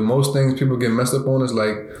 So the most things people get messed up on is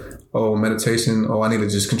like, oh, meditation, I need to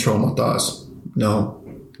just control my thoughts. No,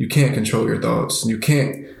 you can't control your thoughts. You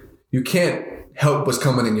can't help what's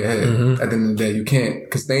coming in your head. Mm-hmm. At the end of the day, you can't,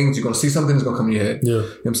 because you're going to see something that's going to come in your head. Yeah. You know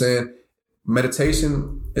what I'm saying?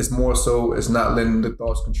 Meditation is more so, it's not letting the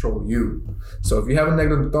thoughts control you. So if you have a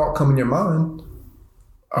negative thought come in your mind,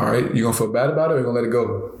 all right, you're going to feel bad about it, or you're going to let it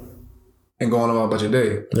go and go on about your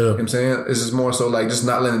day. Yeah. You know what I'm saying? It's just more so like just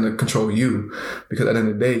not letting it control you, because at the end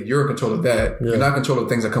of the day, you're in control of that. Yeah. You're not in control of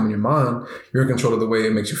things that come in your mind. You're in control of the way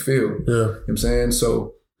it makes you feel. Yeah. You know what I'm saying?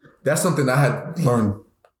 So that's something I had learned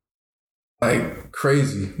like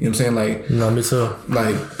crazy. You know what I'm saying? Like, no, me too.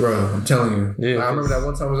 Like, bro, I'm telling you. Yeah. I remember that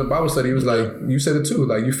one time I was in Bible study. He was like, you said it too.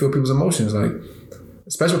 Like, you feel people's emotions. Like,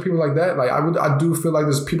 especially with people like that, like I do feel like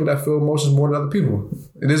there's people that feel emotions more than other people.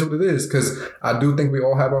 It is what it is, because I do think we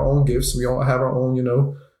all have our own gifts. We all have our own,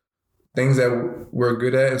 things that we're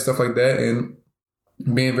good at and stuff like that. And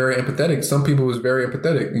being very empathetic. Some people is very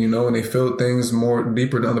empathetic, and they feel things more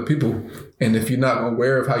deeper than other people. And if you're not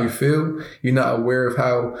aware of how you feel, you're not aware of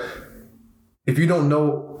how, if you don't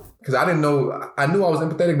know, because I knew I was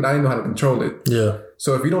empathetic, but I didn't know how to control it. Yeah.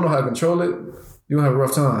 So if you don't know how to control it, you're going to have a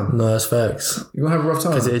rough time. No, that's facts. You're going to have a rough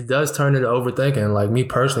time. Because it does turn into overthinking. Like me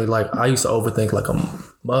personally, like I used to overthink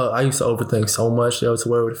I used to overthink so much, to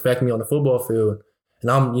where it would affect me on the football field. And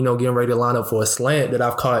I'm, getting ready to line up for a slant that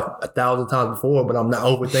I've caught 1,000 times before, but I'm not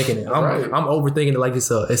overthinking it. I'm overthinking it like it's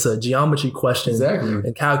a geometry question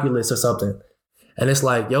in calculus or something. And it's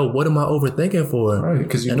like, yo, what am I overthinking for? Right,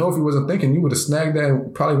 because if you wasn't thinking, you would have snagged that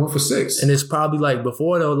and probably went for 6. And it's probably like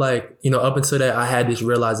before though, like, up until that, I had this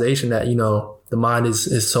realization that, the mind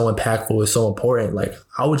is so impactful, it's so important. Like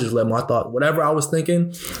I would just let my thought, whatever I was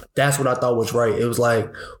thinking, that's what I thought was right. It was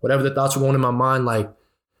like, whatever the thoughts were going in my mind, like,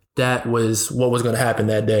 that was what was going to happen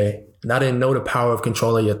that day. And I didn't know the power of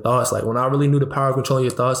controlling your thoughts. Like when I really knew the power of controlling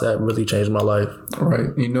your thoughts, that really changed my life. Right.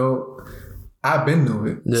 I've been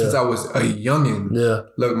doing it since I was a youngin'. Yeah.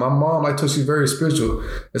 Look, my mom, she's very spiritual.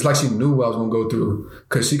 It's like she knew what I was going to go through.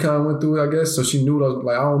 Because she kind of went through it, I guess. So she knew what I was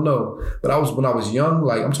like, I don't know. But when I was young,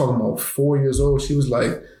 like I'm talking about 4 years old, she was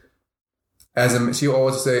like, she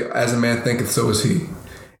always say, as a man thinketh, so is he.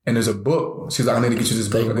 And there's a book. She's like, I need to get you this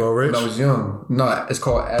book. When I was young. No, it's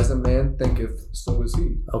called As a Man Thinketh, So Is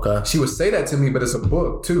He. Okay. She would say that to me, but it's a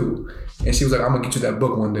book too. And she was like, I'm going to get you that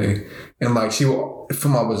book one day. And like,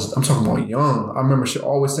 I'm talking about young. I remember she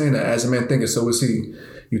always saying that, as a man thinketh, so is he.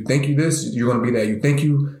 You think you this, you're going to be that. You think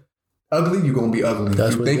you ugly, you're going to be ugly.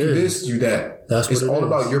 You think you this, you that. It's all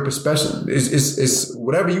about your perspective. It's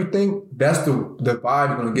whatever you think, that's the vibe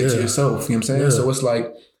you're going to get to yourself. You know what I'm saying? Yeah. So it's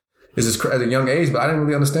like, it's just at a young age, but I didn't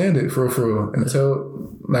really understand it for real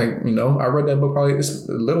until I read that book. Probably it's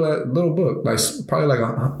a little book, like probably like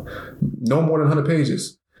no more than 100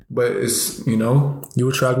 pages. But it's you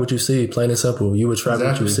attract what you see, plain and simple. You attract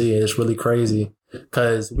what you see, and it's really crazy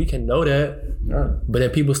because we can know that, but then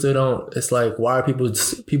people still don't. It's like, why are people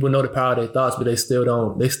know the power of their thoughts, but they still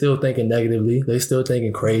don't. They still thinking negatively. They still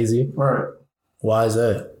thinking crazy. Right? Why is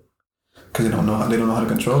that? Because they don't know how to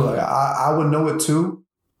control it. I would know it too.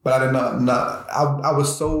 But I did not. I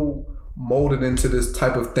was so molded into this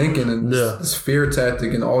type of thinking and this fear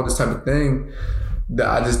tactic and all this type of thing that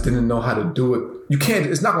I just didn't know how to do it. You can't.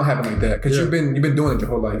 It's not gonna happen like that because you've been doing it your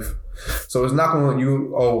whole life. So it's not gonna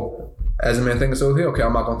as a man thinking so. Okay,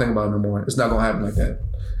 I'm not gonna think about it no more. It's not gonna happen like that.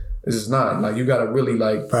 It's just not. Like you gotta really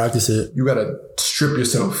practice it. You gotta strip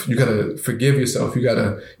yourself. You gotta forgive yourself. You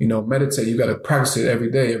gotta meditate. You gotta practice it every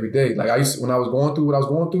day. Like when I was going through what I was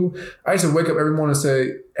going through, I used to wake up every morning and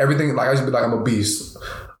say everything. Like I used to be like, I'm a beast.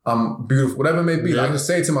 I'm beautiful. Whatever it may be. Yeah. Like I just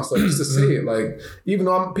say it to myself. Just to say it. Like even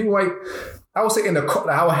though people I would say in the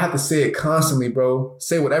car, I would have to say it constantly, bro.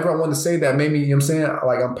 Say whatever I want to say that made me, you know what I'm saying?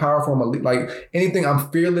 Like I'm powerful. Like anything.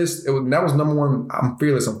 I'm fearless. That was number one. I'm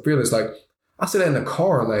fearless. Like. I said that in the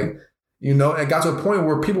car, like, and it got to a point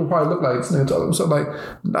where people probably look like, this nigga talking. So like,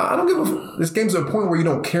 nah, I don't give a. This game's to a point where you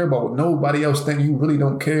don't care about what nobody else think. You really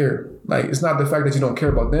don't care. Like, it's not the fact that you don't care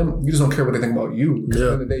about them. You just don't care what they think about you. Yeah. At the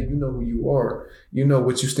end of the day, you know who you are. You know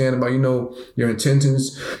what you stand about. You know your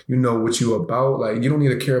intentions. You know what you about. Like, you don't need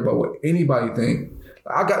to care about what anybody think.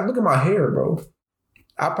 Look at my hair, bro.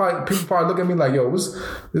 People probably look at me like, yo, what's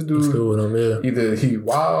this dude? What's cool with him, yeah. Either he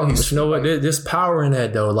wild, but you know what? There's power in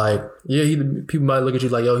that though. Like, people might look at you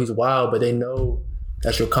like, yo, he's wild, but they know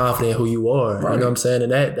that you're confident in who you are. Right. You know what I'm saying?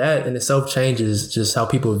 And that in itself changes just how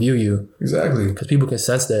people view you. Exactly. Because people can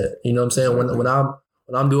sense that. You know what I'm saying? Exactly.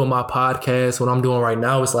 When I'm doing my podcast, what I'm doing right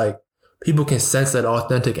now, it's like people can sense that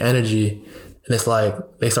authentic energy. And it's like,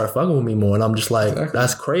 they start fucking with me more. And I'm just like,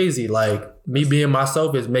 That's crazy. Like, me being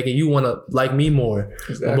myself is making you want to like me more.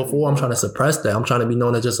 Exactly. But before, I'm trying to suppress that. I'm trying to be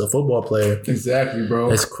known as just a football player. Exactly,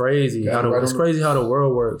 bro. It's crazy. It's crazy how the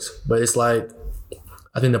world works. But it's like,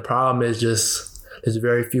 I think the problem is just, there's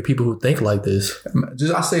very few people who think like this.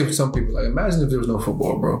 I say to some people, like, imagine if there was no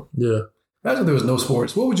football, bro. Yeah. Imagine if there was no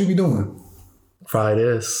sports. What would you be doing? Probably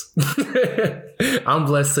this. I'm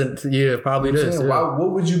blessed. Probably this. Yeah.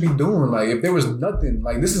 What would you be doing? Like, if there was nothing,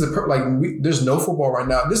 like, this is there's no football right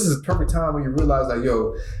now. This is a perfect time when you realize, like,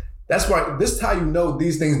 yo, that's why, this is how you know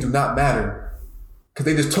these things do not matter. Because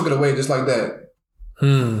they just took it away just like that. You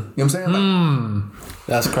know what I'm saying? Like,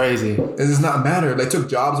 that's crazy. It does not matter. They took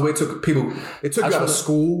jobs away, took you out of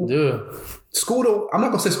school. Yeah. I'm not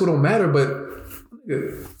going to say school don't matter, but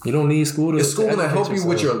you don't need school to. Is school going to help you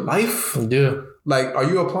with your life? Yeah. Like, are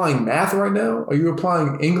you applying math right now? Are you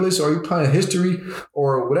applying English? Or are you applying history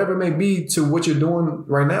or whatever it may be to what you're doing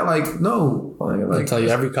right now? Like, no. Like, I tell you,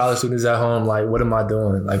 every college student is at home. Like, what am I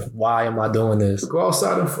doing? Like, why am I doing this? Go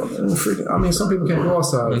outside and freaking. I mean, some people can't go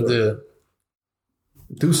outside. Yeah.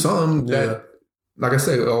 Do something that, like I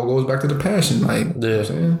said, it all goes back to the passion. Like, you know what I'm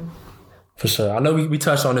saying? For sure. I know we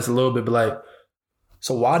touched on this a little bit, but like,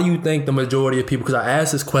 so why do you think the majority of people, because I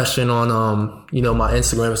asked this question on, my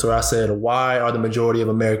Instagram, so I said, why are the majority of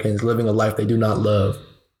Americans living a life they do not love?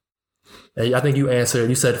 And I think you answered,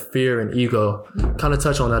 you said fear and ego. Kind of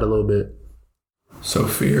touch on that a little bit. So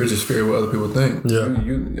fear is just fear of what other people think. Yeah.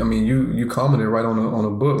 You commented right on a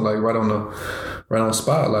book, like right on the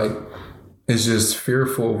spot. Like, it's just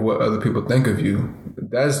fearful of what other people think of you.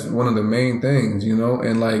 That's one of the main things,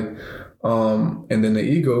 and like, and then the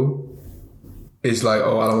ego is like,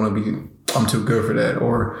 oh, I don't want to be, I'm too good for that.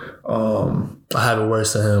 Or, I have it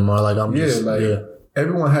worse than him. Or like,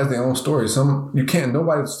 everyone has their own story.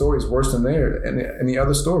 Nobody's story is worse than theirs. And any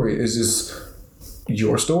other story is just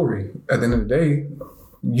your story. At the end of the day,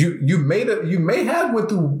 you may have went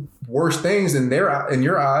through worse things in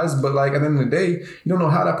your eyes, but like at the end of the day, you don't know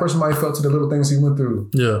how that person might have felt to the little things he went through.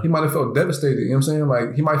 Yeah. He might have felt devastated, you know what I'm saying?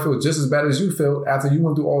 Like, he might feel just as bad as you felt after you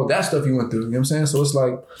went through all that stuff you went through, you know what I'm saying? So it's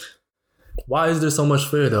like, why is there so much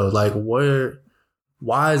fear though? Like,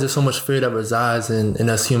 why is there so much fear that resides in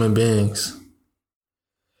us human beings?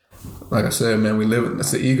 Like I said, man,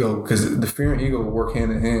 it's the ego, because the fear and ego will work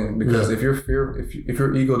hand in hand. Because if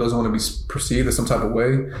your ego doesn't want to be perceived as some type of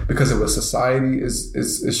way because of what society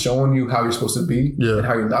is showing you how you're supposed to be and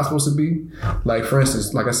how you're not supposed to be. Like, for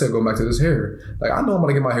instance, like I said, going back to this hair. Like, I know I'm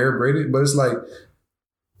gonna get my hair braided, but it's like,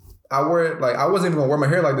 I wear it, like, I wasn't even gonna wear my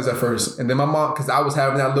hair like this at first. And then my mom, because I was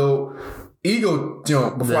having that little ego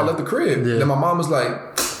jump before I left the crib. Then my mom was like,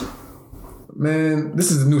 man,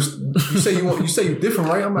 this is the new, you say you're different,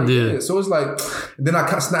 right? I'm like, yeah. So it's like, then I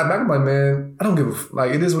kind of snap back. I'm like, man, I don't give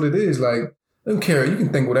like, it is what it is. Like, I don't care. You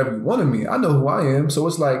can think whatever you want of me. I know who I am. So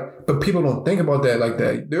it's like, but people don't think about that like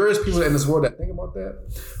that. There is people in this world that think about that.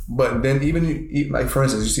 But then even like, for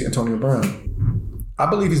instance, you see Antonio Brown. I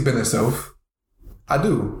believe he's been himself. I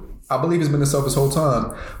do. I believe he's been himself this whole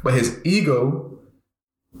time. But his ego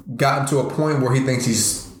gotten to a point where he thinks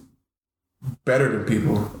he's better than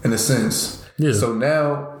people in a sense. Yeah. So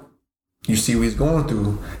now you see what he's going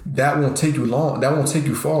through. That won't take you long. That won't take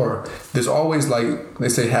you far. There's always, like, they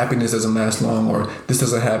say happiness doesn't last long, or this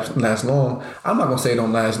doesn't last long. I'm not going to say it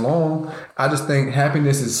don't last long. I just think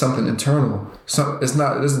happiness is something internal. It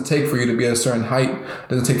doesn't take for you to be at a certain height. It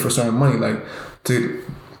doesn't take for certain money, like, to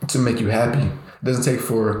make you happy. It doesn't take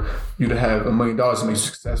for you to have $1 million to make you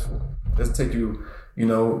successful. It doesn't take you,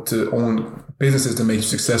 to own businesses to make you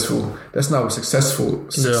successful. That's not what success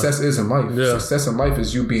is in life. Yeah. Success in life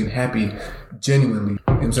is you being happy genuinely. You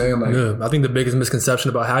know what I'm saying? Like, I think the biggest misconception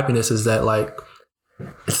about happiness is that, like,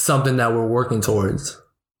 it's something that we're working towards.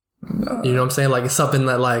 Nah. You know what I'm saying? Like, it's something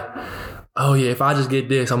that, like, oh yeah, if I just get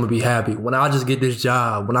this, I'm gonna be happy. When I just get this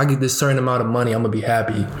job, when I get this certain amount of money, I'm gonna be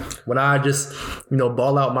happy. When I just,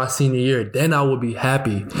 ball out my senior year, then I will be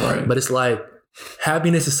happy. Right. But it's like,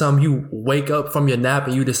 happiness is something you wake up from your nap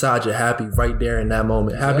and you decide you're happy right there in that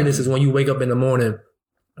moment. Exactly. Happiness is when you wake up in the morning,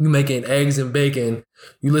 you making eggs and bacon,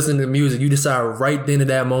 you listen to music, you decide right then in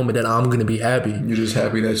that moment that I'm going to be happy. You're just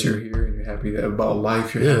happy that you're here, and you're happy about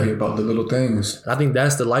life. You're happy about the little things. I think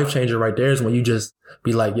that's the life changer right there, is when you just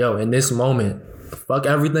be like, yo, in this moment, fuck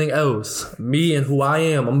everything else. Me and who I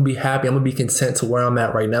am, I'm going to be happy. I'm going to be content to where I'm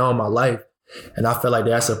at right now in my life. And I feel like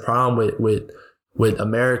that's a problem with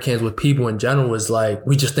Americans, with people in general, is like,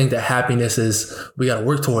 we just think that happiness is, we got to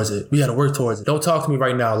work towards it. We got to work towards it. Don't talk to me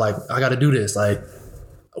right now. Like, I got to do this. Like,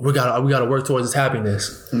 we got to work towards this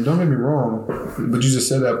happiness. And don't get me wrong, but you just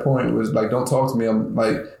said that point was like, don't talk to me. I'm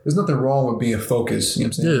like, there's nothing wrong with being focused. You know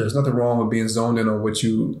what I'm saying? Yeah. There's nothing wrong with being zoned in on what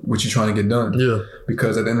you're trying to get done. Yeah.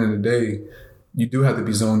 Because at the end of the day, you do have to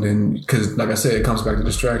be zoned in, because like I said, it comes back to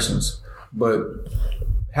distractions. But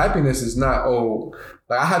happiness is not,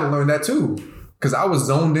 like, I had to learn that too. Because I was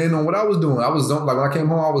zoned in on what I was doing. I was zoned, like, when I came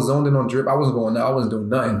home, I was zoned in on drip. I wasn't going out. I wasn't doing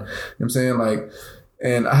nothing. You know what I'm saying? Like,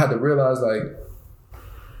 and I had to realize, like,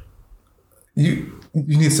 you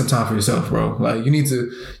need some time for yourself, bro. Like, you need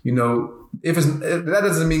to, if that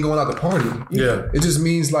doesn't mean going out to party. Yeah. It just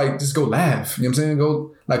means, like, just go laugh. You know what I'm saying?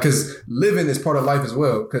 Go, like, because living is part of life as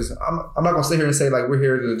well. Because I'm not going to sit here and say, like, we're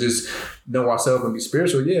here to just know ourselves and be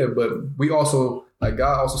spiritual. Yeah, but we also, like,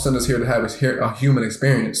 God also sent us here to have a human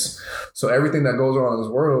experience. So everything that goes on in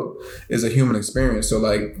this world is a human experience. So,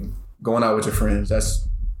 like, going out with your friends, that's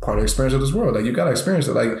part of the experience of this world. Like, you gotta experience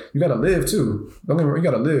it. Like, you gotta live too. Don't get me wrong,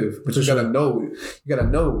 you gotta live, but you gotta know. You gotta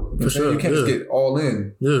know. For sure. You can't just get all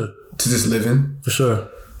in. Yeah. To just living. For sure.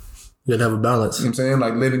 You gotta have a balance. You know what I'm saying?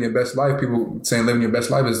 Like, living your best life. People saying living your best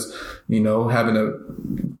life is,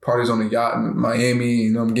 having parties on a yacht in Miami,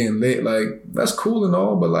 I'm getting lit. Like, that's cool and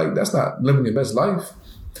all, but like, that's not living your best life.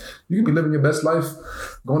 You can be living your best life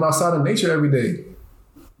going outside in nature every day.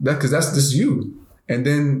 Because that's just you. And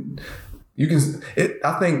then you can,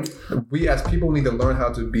 I think we as people need to learn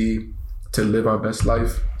how to live our best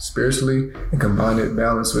life spiritually and combine it,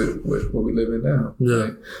 balance with what we live in now. Yeah.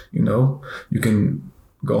 Like, you can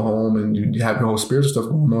go home and you have your whole spiritual stuff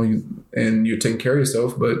going on, and you're taking care of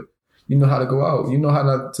yourself, but you know how to go out. You know how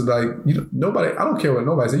not to, like, nobody, I don't care what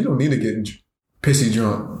nobody says. You don't need to get pissy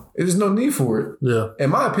drunk. There's no need for it. Yeah. In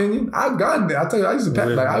my opinion, I've gotten there. I tell you, I used to pack,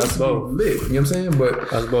 I used to be lit. You know what I'm saying? But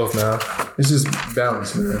that's both, man. It's just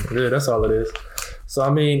balance, man. Yeah, that's all it is. So, I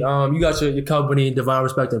mean, you got your company, Divine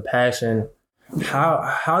Respect and Passion.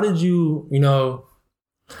 How did you,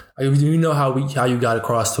 how you got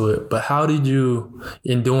across to it, but how did you,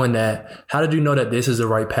 in doing that, how did you know that this is the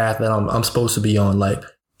right path that I'm supposed to be on? Like,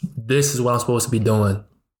 this is what I'm supposed to be doing.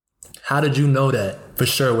 How did you know that for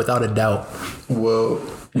sure, without a doubt? Well,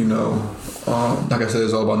 like I said,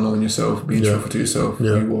 it's all about knowing yourself, being truthful to yourself, who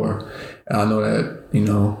you are. And I know that,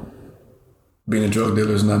 being a drug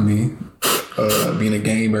dealer is not me. Being a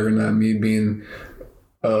gang banger, not me. Being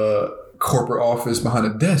corporate office behind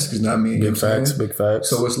a desk is not me. Big facts.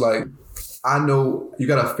 So it's like, I know you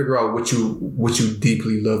got to figure out what you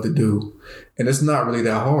deeply love to do. And it's not really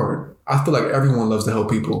that hard. I feel like everyone loves to help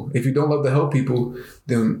people. If you don't love to help people,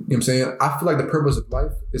 then, you know what I'm saying? I feel like the purpose of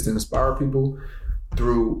life is to inspire people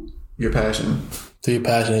through your passion. Through your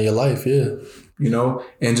passion in your life, yeah.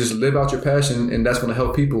 And just live out your passion, and that's going to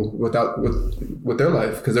help people with their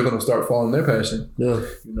life, because they're going to start following their passion. Yeah.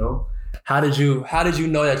 How did you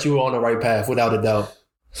know that you were on the right path, without a doubt?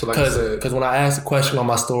 So like I said, because when I asked a question on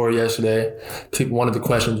my story yesterday, one of the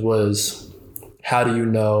questions was, how do you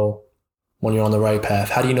know when you're on the right path?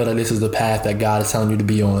 How do you know that this is the path that God is telling you to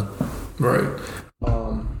be on? Right.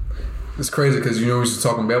 It's crazy because, we used to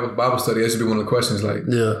talk in Bible study. That used to be one of the questions, like,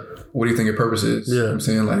 what do you think your purpose is? Yeah. You know what I'm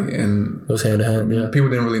saying? Like, and it was hand in hand, yeah. People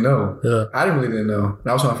didn't really know. Yeah. I didn't know. And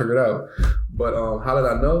I was trying to figure it out. But how did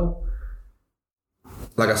I know?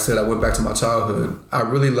 Like I said, I went back to my childhood. I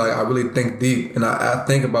really think deep, and I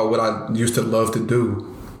think about what I used to love to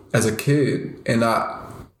do as a kid, and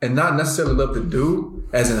not necessarily love to do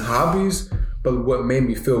as in hobbies, but what made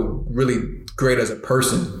me feel really great as a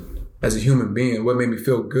person, as a human being, what made me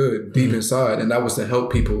feel good deep inside, and that was to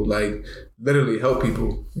help people, like literally help people. You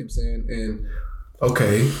know what I'm saying? And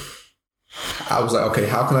okay, I was like, okay,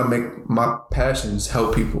 how can I make my passions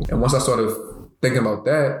help people? And once I started thinking about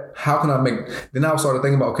that, then I started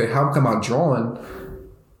thinking about, okay, how come I drawing,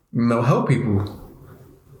 help people?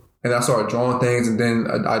 And I started drawing things, and then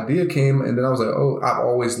an idea came, and then I was like, oh, I've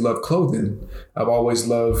always loved clothing. I've always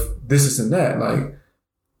loved this and that. Like,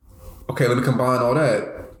 okay, let me combine all that.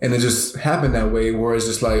 And it just happened that way, where it's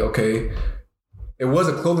just like, okay, it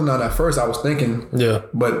wasn't clothing line at first, I was thinking. Yeah.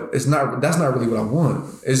 But that's not really what I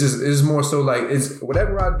want. It's more so like, it's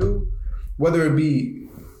whatever I do, whether it be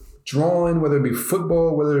drawing, whether it be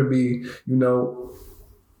football, whether it be,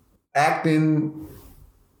 acting,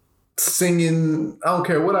 singing, I don't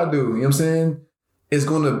care what I do, you know what I'm saying? It's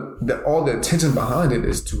all the attention behind it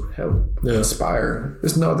is to help, inspire.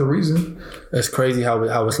 There's no other reason. It's crazy how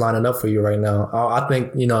it's lining up for you right now. I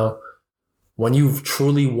think, when you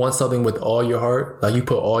truly want something with all your heart, like you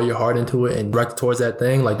put all your heart into it and direct towards that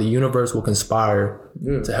thing, like the universe will conspire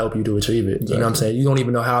to help you to achieve it. Exactly. You know what I'm saying? You don't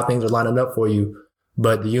even know how things are lining up for you,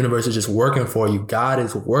 but the universe is just working for you. God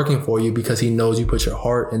is working for you because he knows you put your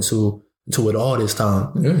heart into it all this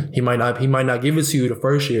time. Yeah. He might not give it to you the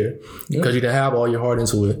first year because you didn't have all your heart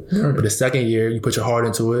into it. Yeah. But the second year, you put your heart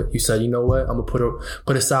into it. You said, you know what? I'm gonna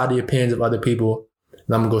put aside the opinions of other people,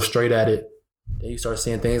 and I'm gonna go straight at it. Then you start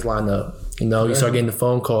seeing things line up. You start getting the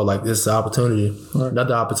phone call like, this is an opportunity,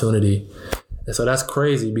 another opportunity. And so that's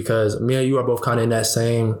crazy because me and you are both kind of in the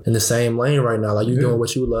same lane right now. Like, you're doing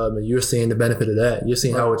what you love, and you're seeing the benefit of that. You're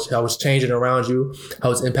seeing how it's changing around you,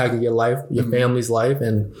 how it's impacting your life, your family's life,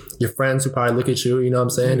 and your friends who probably look at you. You know what I'm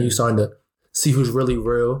saying? You're starting to see who's really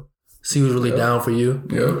real, see who's really down for you.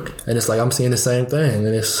 Yep. And it's like, I'm seeing the same thing.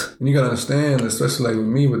 And you gotta understand, especially like with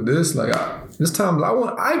me with this, like this time,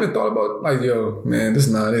 I even thought about like, yo, man, this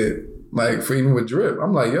is not it. Like, for even with Drip,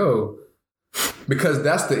 I'm like, yo. Because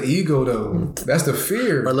that's the ego though. That's the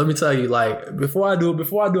fear. But let me tell you, like, before I do a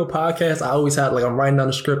podcast, I always have, like, I'm writing down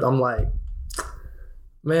the script. I'm like,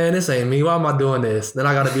 man, this ain't me. Why am I doing this? Then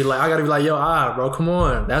I gotta be like, yo, bro, come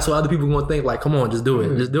on. That's what other people gonna think. Like, come on, just do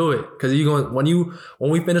it. Just do it. Cause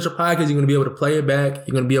when we finish a podcast, you're gonna be able to play it back.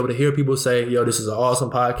 You're gonna be able to hear people say, yo, this is an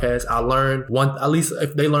awesome podcast. I learned at least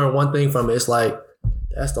if they learn one thing from it, it's like,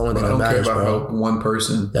 that's the only thing that matters, bro. I don't care about one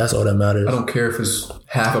person. That's all that matters. I don't care if it's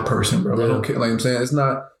half a person, bro. Yeah. I don't care. Like I'm saying, it's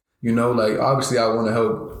not, like obviously I want to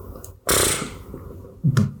help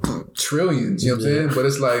trillions, you know what I'm saying? But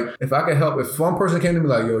it's like, if I can help, if one person came to me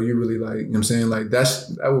like, yo, you really like, you know what I'm saying? Like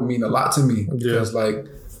that would mean a lot to me. Because like,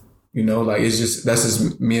 like it's just, that's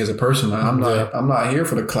just me as a person. Like I'm not here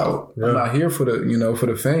for the clout. Yeah. I'm not here for the, for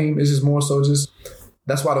the fame. It's just more so just,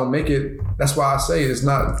 that's why I don't make it. That's why I say it's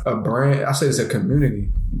not a brand. I say it's a community.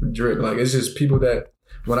 Drip. Like it's just people that,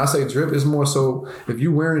 when I say drip, it's more so if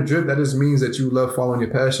you wearing drip, that just means that you love following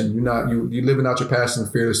your passion. You're not you living out your passion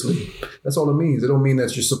fearlessly. That's all it means. It don't mean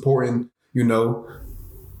that you're supporting,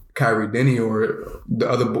 Kyrie Denny or the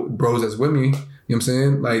other bros that's with me. You know what I'm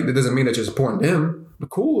saying? Like it doesn't mean that you're supporting them. But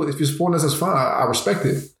cool. If you're supporting us, that's fine. I respect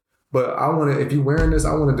it. But if you're wearing this,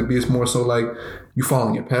 I want it to be more so like you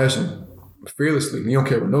following your passion fearlessly. You don't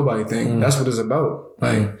care what nobody think. That's what it's about.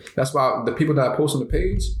 Like that's why the people that I post on the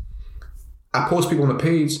page, I post people on the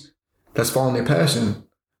page that's following their passion.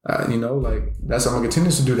 Like that's I'm gonna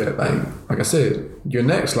continue to do that. Like I said, you're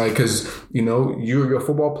next. Like because you're a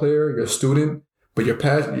football player, you're a student, but your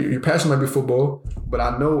passion might be football. But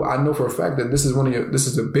I know for a fact that this is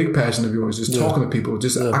a big passion of yours. Just talking to people.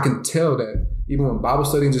 I can tell that even when Bible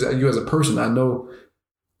studying, just you as a person, I know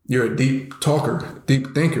you're a deep talker,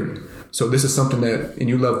 deep thinker. So this is something that, and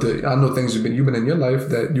you love to. I know things you've been in your life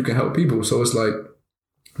that you can help people. So it's like.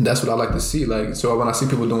 That's what I like to see. Like, so when I see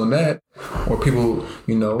people doing that, or people,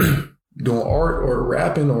 doing art or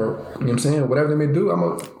rapping or, you know what I'm saying, whatever they may do,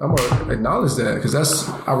 I'm gonna acknowledge that because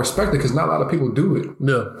I respect it because not a lot of people do it.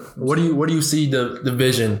 Yeah. What do you see the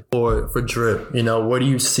vision for Drip? Where do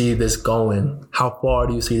you see this going? How far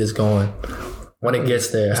do you see this going when it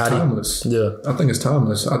gets there? It's timeless. I think it's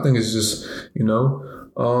timeless. I think it's just,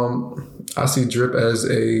 I see Drip as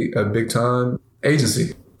a big time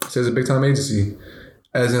agency. It says a big time agency.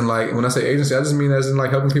 As in, like, when I say agency, I just mean as in,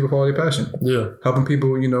 like, helping people follow their passion. Yeah. Helping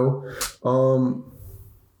people, No,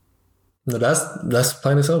 that's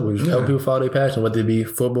plain and simple. You help people follow their passion, whether it be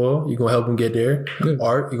football, you're going to help them get there. Yeah.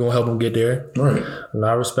 Art, you're going to help them get there. Right. And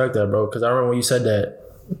I respect that, bro. Because I remember when you said that,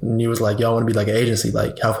 and you was like, y'all want to be like an agency.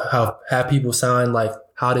 Like, have people sign, like,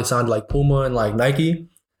 how they signed, like, Puma and, like, Nike,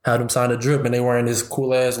 have them sign a Drip, and they wearing this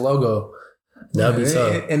cool-ass logo. That'd be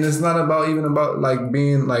tough. And it's not about, like,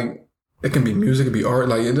 being, like, it can be music, it can be art.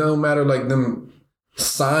 Like, it don't matter, like, them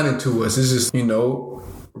signing to us. It's just,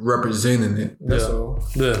 representing it. That's all.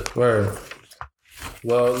 Yeah, word.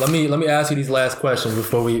 Well, let me ask you these last questions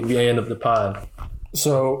before we end up the pod.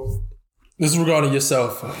 So, this is regarding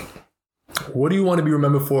yourself. What do you want to be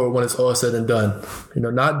remembered for when it's all said and done?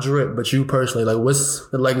 Not Drip, but you personally. Like, what's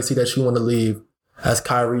the legacy that you want to leave as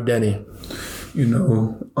Kyrie Denny?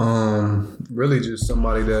 Really just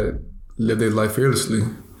somebody that lived their life fearlessly.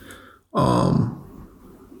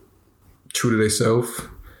 True to themselves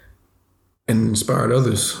and inspired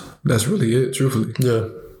others. That's really it, truthfully. Yeah.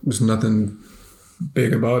 There's nothing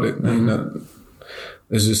big about it. Mm-hmm.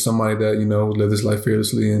 It's just somebody that, lived his life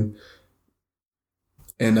fearlessly and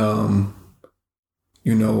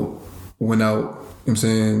went out, I'm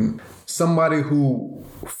saying, somebody who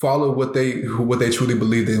followed what they truly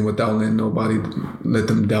believed in without letting nobody let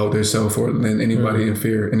them doubt themselves or letting anybody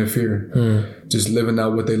interfere. Just living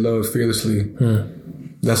out what they love fearlessly.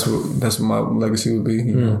 That's what my legacy would be,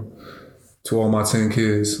 to all my 10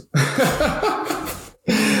 kids.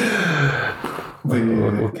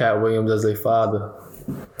 With Cat Williams as their father.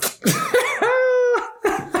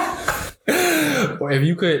 Or if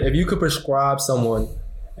you could prescribe someone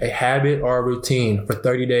a habit or a routine for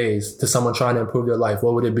 30 days to someone trying to improve their life,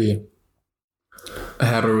 what would it be? A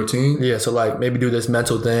habit or routine? Yeah, so like maybe do this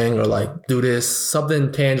mental thing or like do this,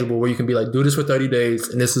 something tangible where you can be like, do this for 30 days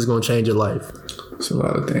and this is going to change your life. It's a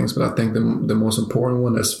lot of things, but I think the most important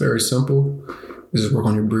one that's very simple is just work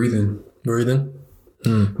on your breathing. Breathing?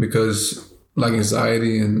 Because like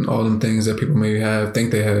anxiety and all them things that people may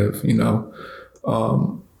think they have,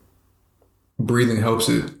 breathing helps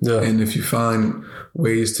it. Yeah. And if you find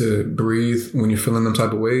ways to breathe when you're feeling them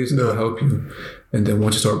type of ways, it'll help you. And then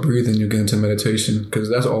once you start breathing, you get into meditation because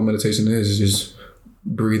that's all meditation is just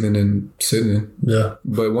breathing and sitting. Yeah.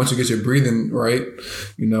 But once you get your breathing right,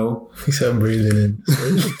 He said breathing in.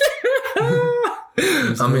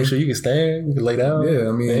 I'll make sure you can stand, you can lay down. Yeah,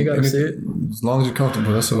 I mean, you gotta sit. As long as you're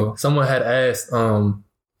comfortable, that's all. Someone had asked,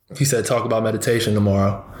 he said, talk about meditation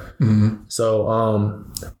tomorrow. Mm-hmm. So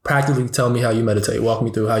practically tell me how you meditate. Walk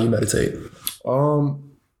me through how you meditate.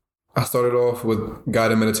 I started off with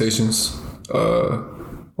guided meditations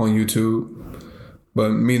on YouTube.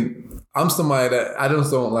 But I'm somebody that I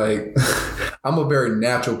just don't like. I'm a very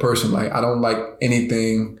natural person. Like, I don't like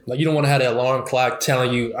anything. Like, you don't want to have that alarm clock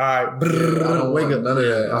telling you, all right, brrr, I don't wake up. None of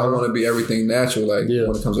that. I want to be everything natural. Like,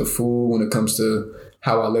 when it comes to food, when it comes to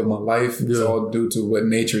how I live my life, it's all due to what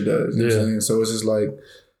nature does. You know what I'm saying? So it's just like,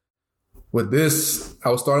 with this, I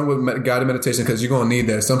was starting with guided meditation because you're going to need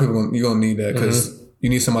that. Some people, you're going to need that because you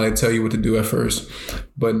need somebody to tell you what to do at first.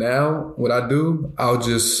 But now, what I do, I'll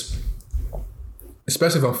just...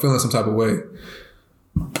 Especially if I'm feeling some type of way.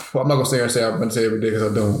 Well, I'm not going to sit here and say I meditate every day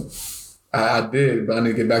because I don't. I did, but I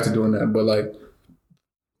need to get back to doing that. But like,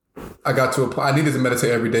 I got to I needed to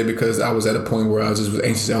meditate every day because I was at a point where I was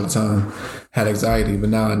anxious all the time, had anxiety, but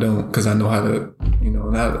now I don't because I know how to,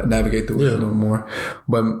 navigate through it a little more.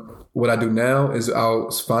 But what I do now is I'll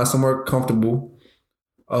find somewhere comfortable,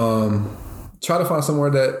 try to find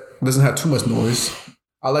somewhere that doesn't have too much noise.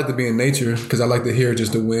 I like to be in nature because I like to hear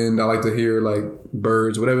just the wind. I like to hear like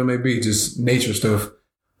birds, whatever it may be, just nature stuff.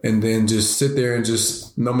 And then just sit there and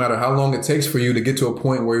just, no matter how long it takes for you to get to a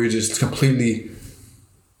point where you're just completely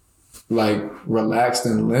like relaxed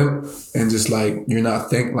and limp and just like, you're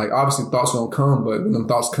not thinking, like obviously thoughts don't come, but when them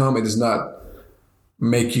thoughts come, it does not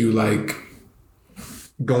make you like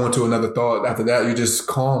go into another thought. After that, you're just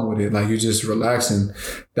calm with it. Like you're just relaxing.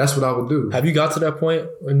 That's what I would do. Have you got to that point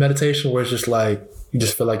in meditation where it's just like, you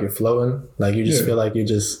just feel like you're floating? Like you just feel like you're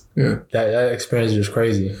just... Yeah. That experience is just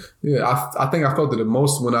crazy. Yeah, I think I felt it the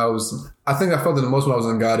most when I was in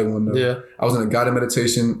guided one though. Yeah. I was in a guided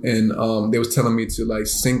meditation and they was telling me to like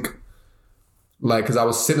sink, like, because I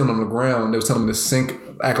was sitting on the ground. They was telling me to sink,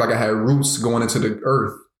 act like I had roots going into the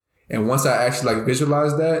earth. And once I actually like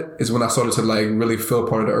visualized that is when I started to like really feel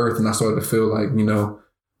part of the earth and I started to feel like,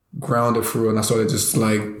 grounded for real. And I started just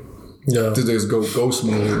like... to just go ghost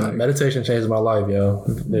mode. Like. Meditation changed my life, yo.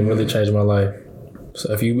 It really changed my life.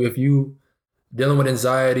 So if you dealing with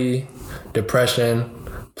anxiety, depression,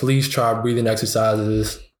 please try breathing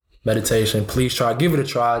exercises, meditation. Please give it a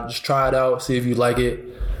try. Just try it out. See if you like it.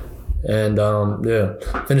 And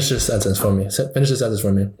finish this sentence for me.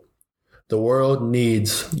 The world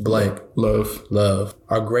needs blank. Love.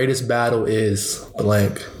 Our greatest battle is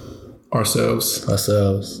blank. Ourselves. That's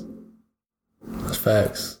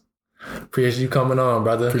facts. Appreciate you coming on,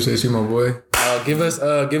 brother. Appreciate you, my boy. Give us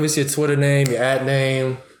your Twitter name, your ad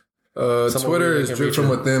name. Twitter is Drip From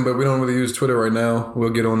Within, but we don't really use Twitter right now. We'll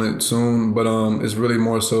get on it soon, but it's really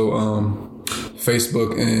more so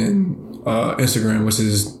Facebook and Instagram, which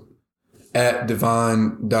is at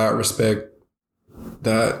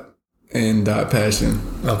divine.respect.passion.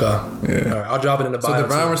 Okay. Yeah. All right, I'll drop it in the bio. So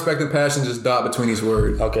divine respect and passion just dot between each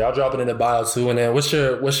word. Okay, I'll drop it in the bio too. And then what's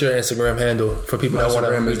your Instagram handle for people that want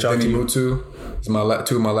to reach out to you? Mutu. It's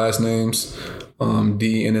two of my last names.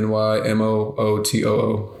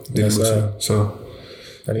 DNNYMOOTOO. Yes, sir. So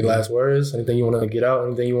any last words? Anything you want to get out?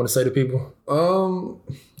 Anything you want to say to people?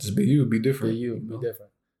 Just be you, be different. Be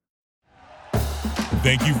different.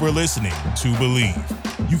 Thank you for listening to Believe.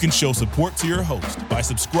 You can show support to your host by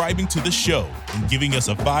subscribing to the show and giving us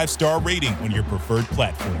a 5-star rating on your preferred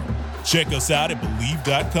platform. Check us out at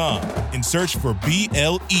Believe.com and search for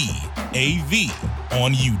BLEAV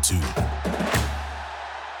on YouTube.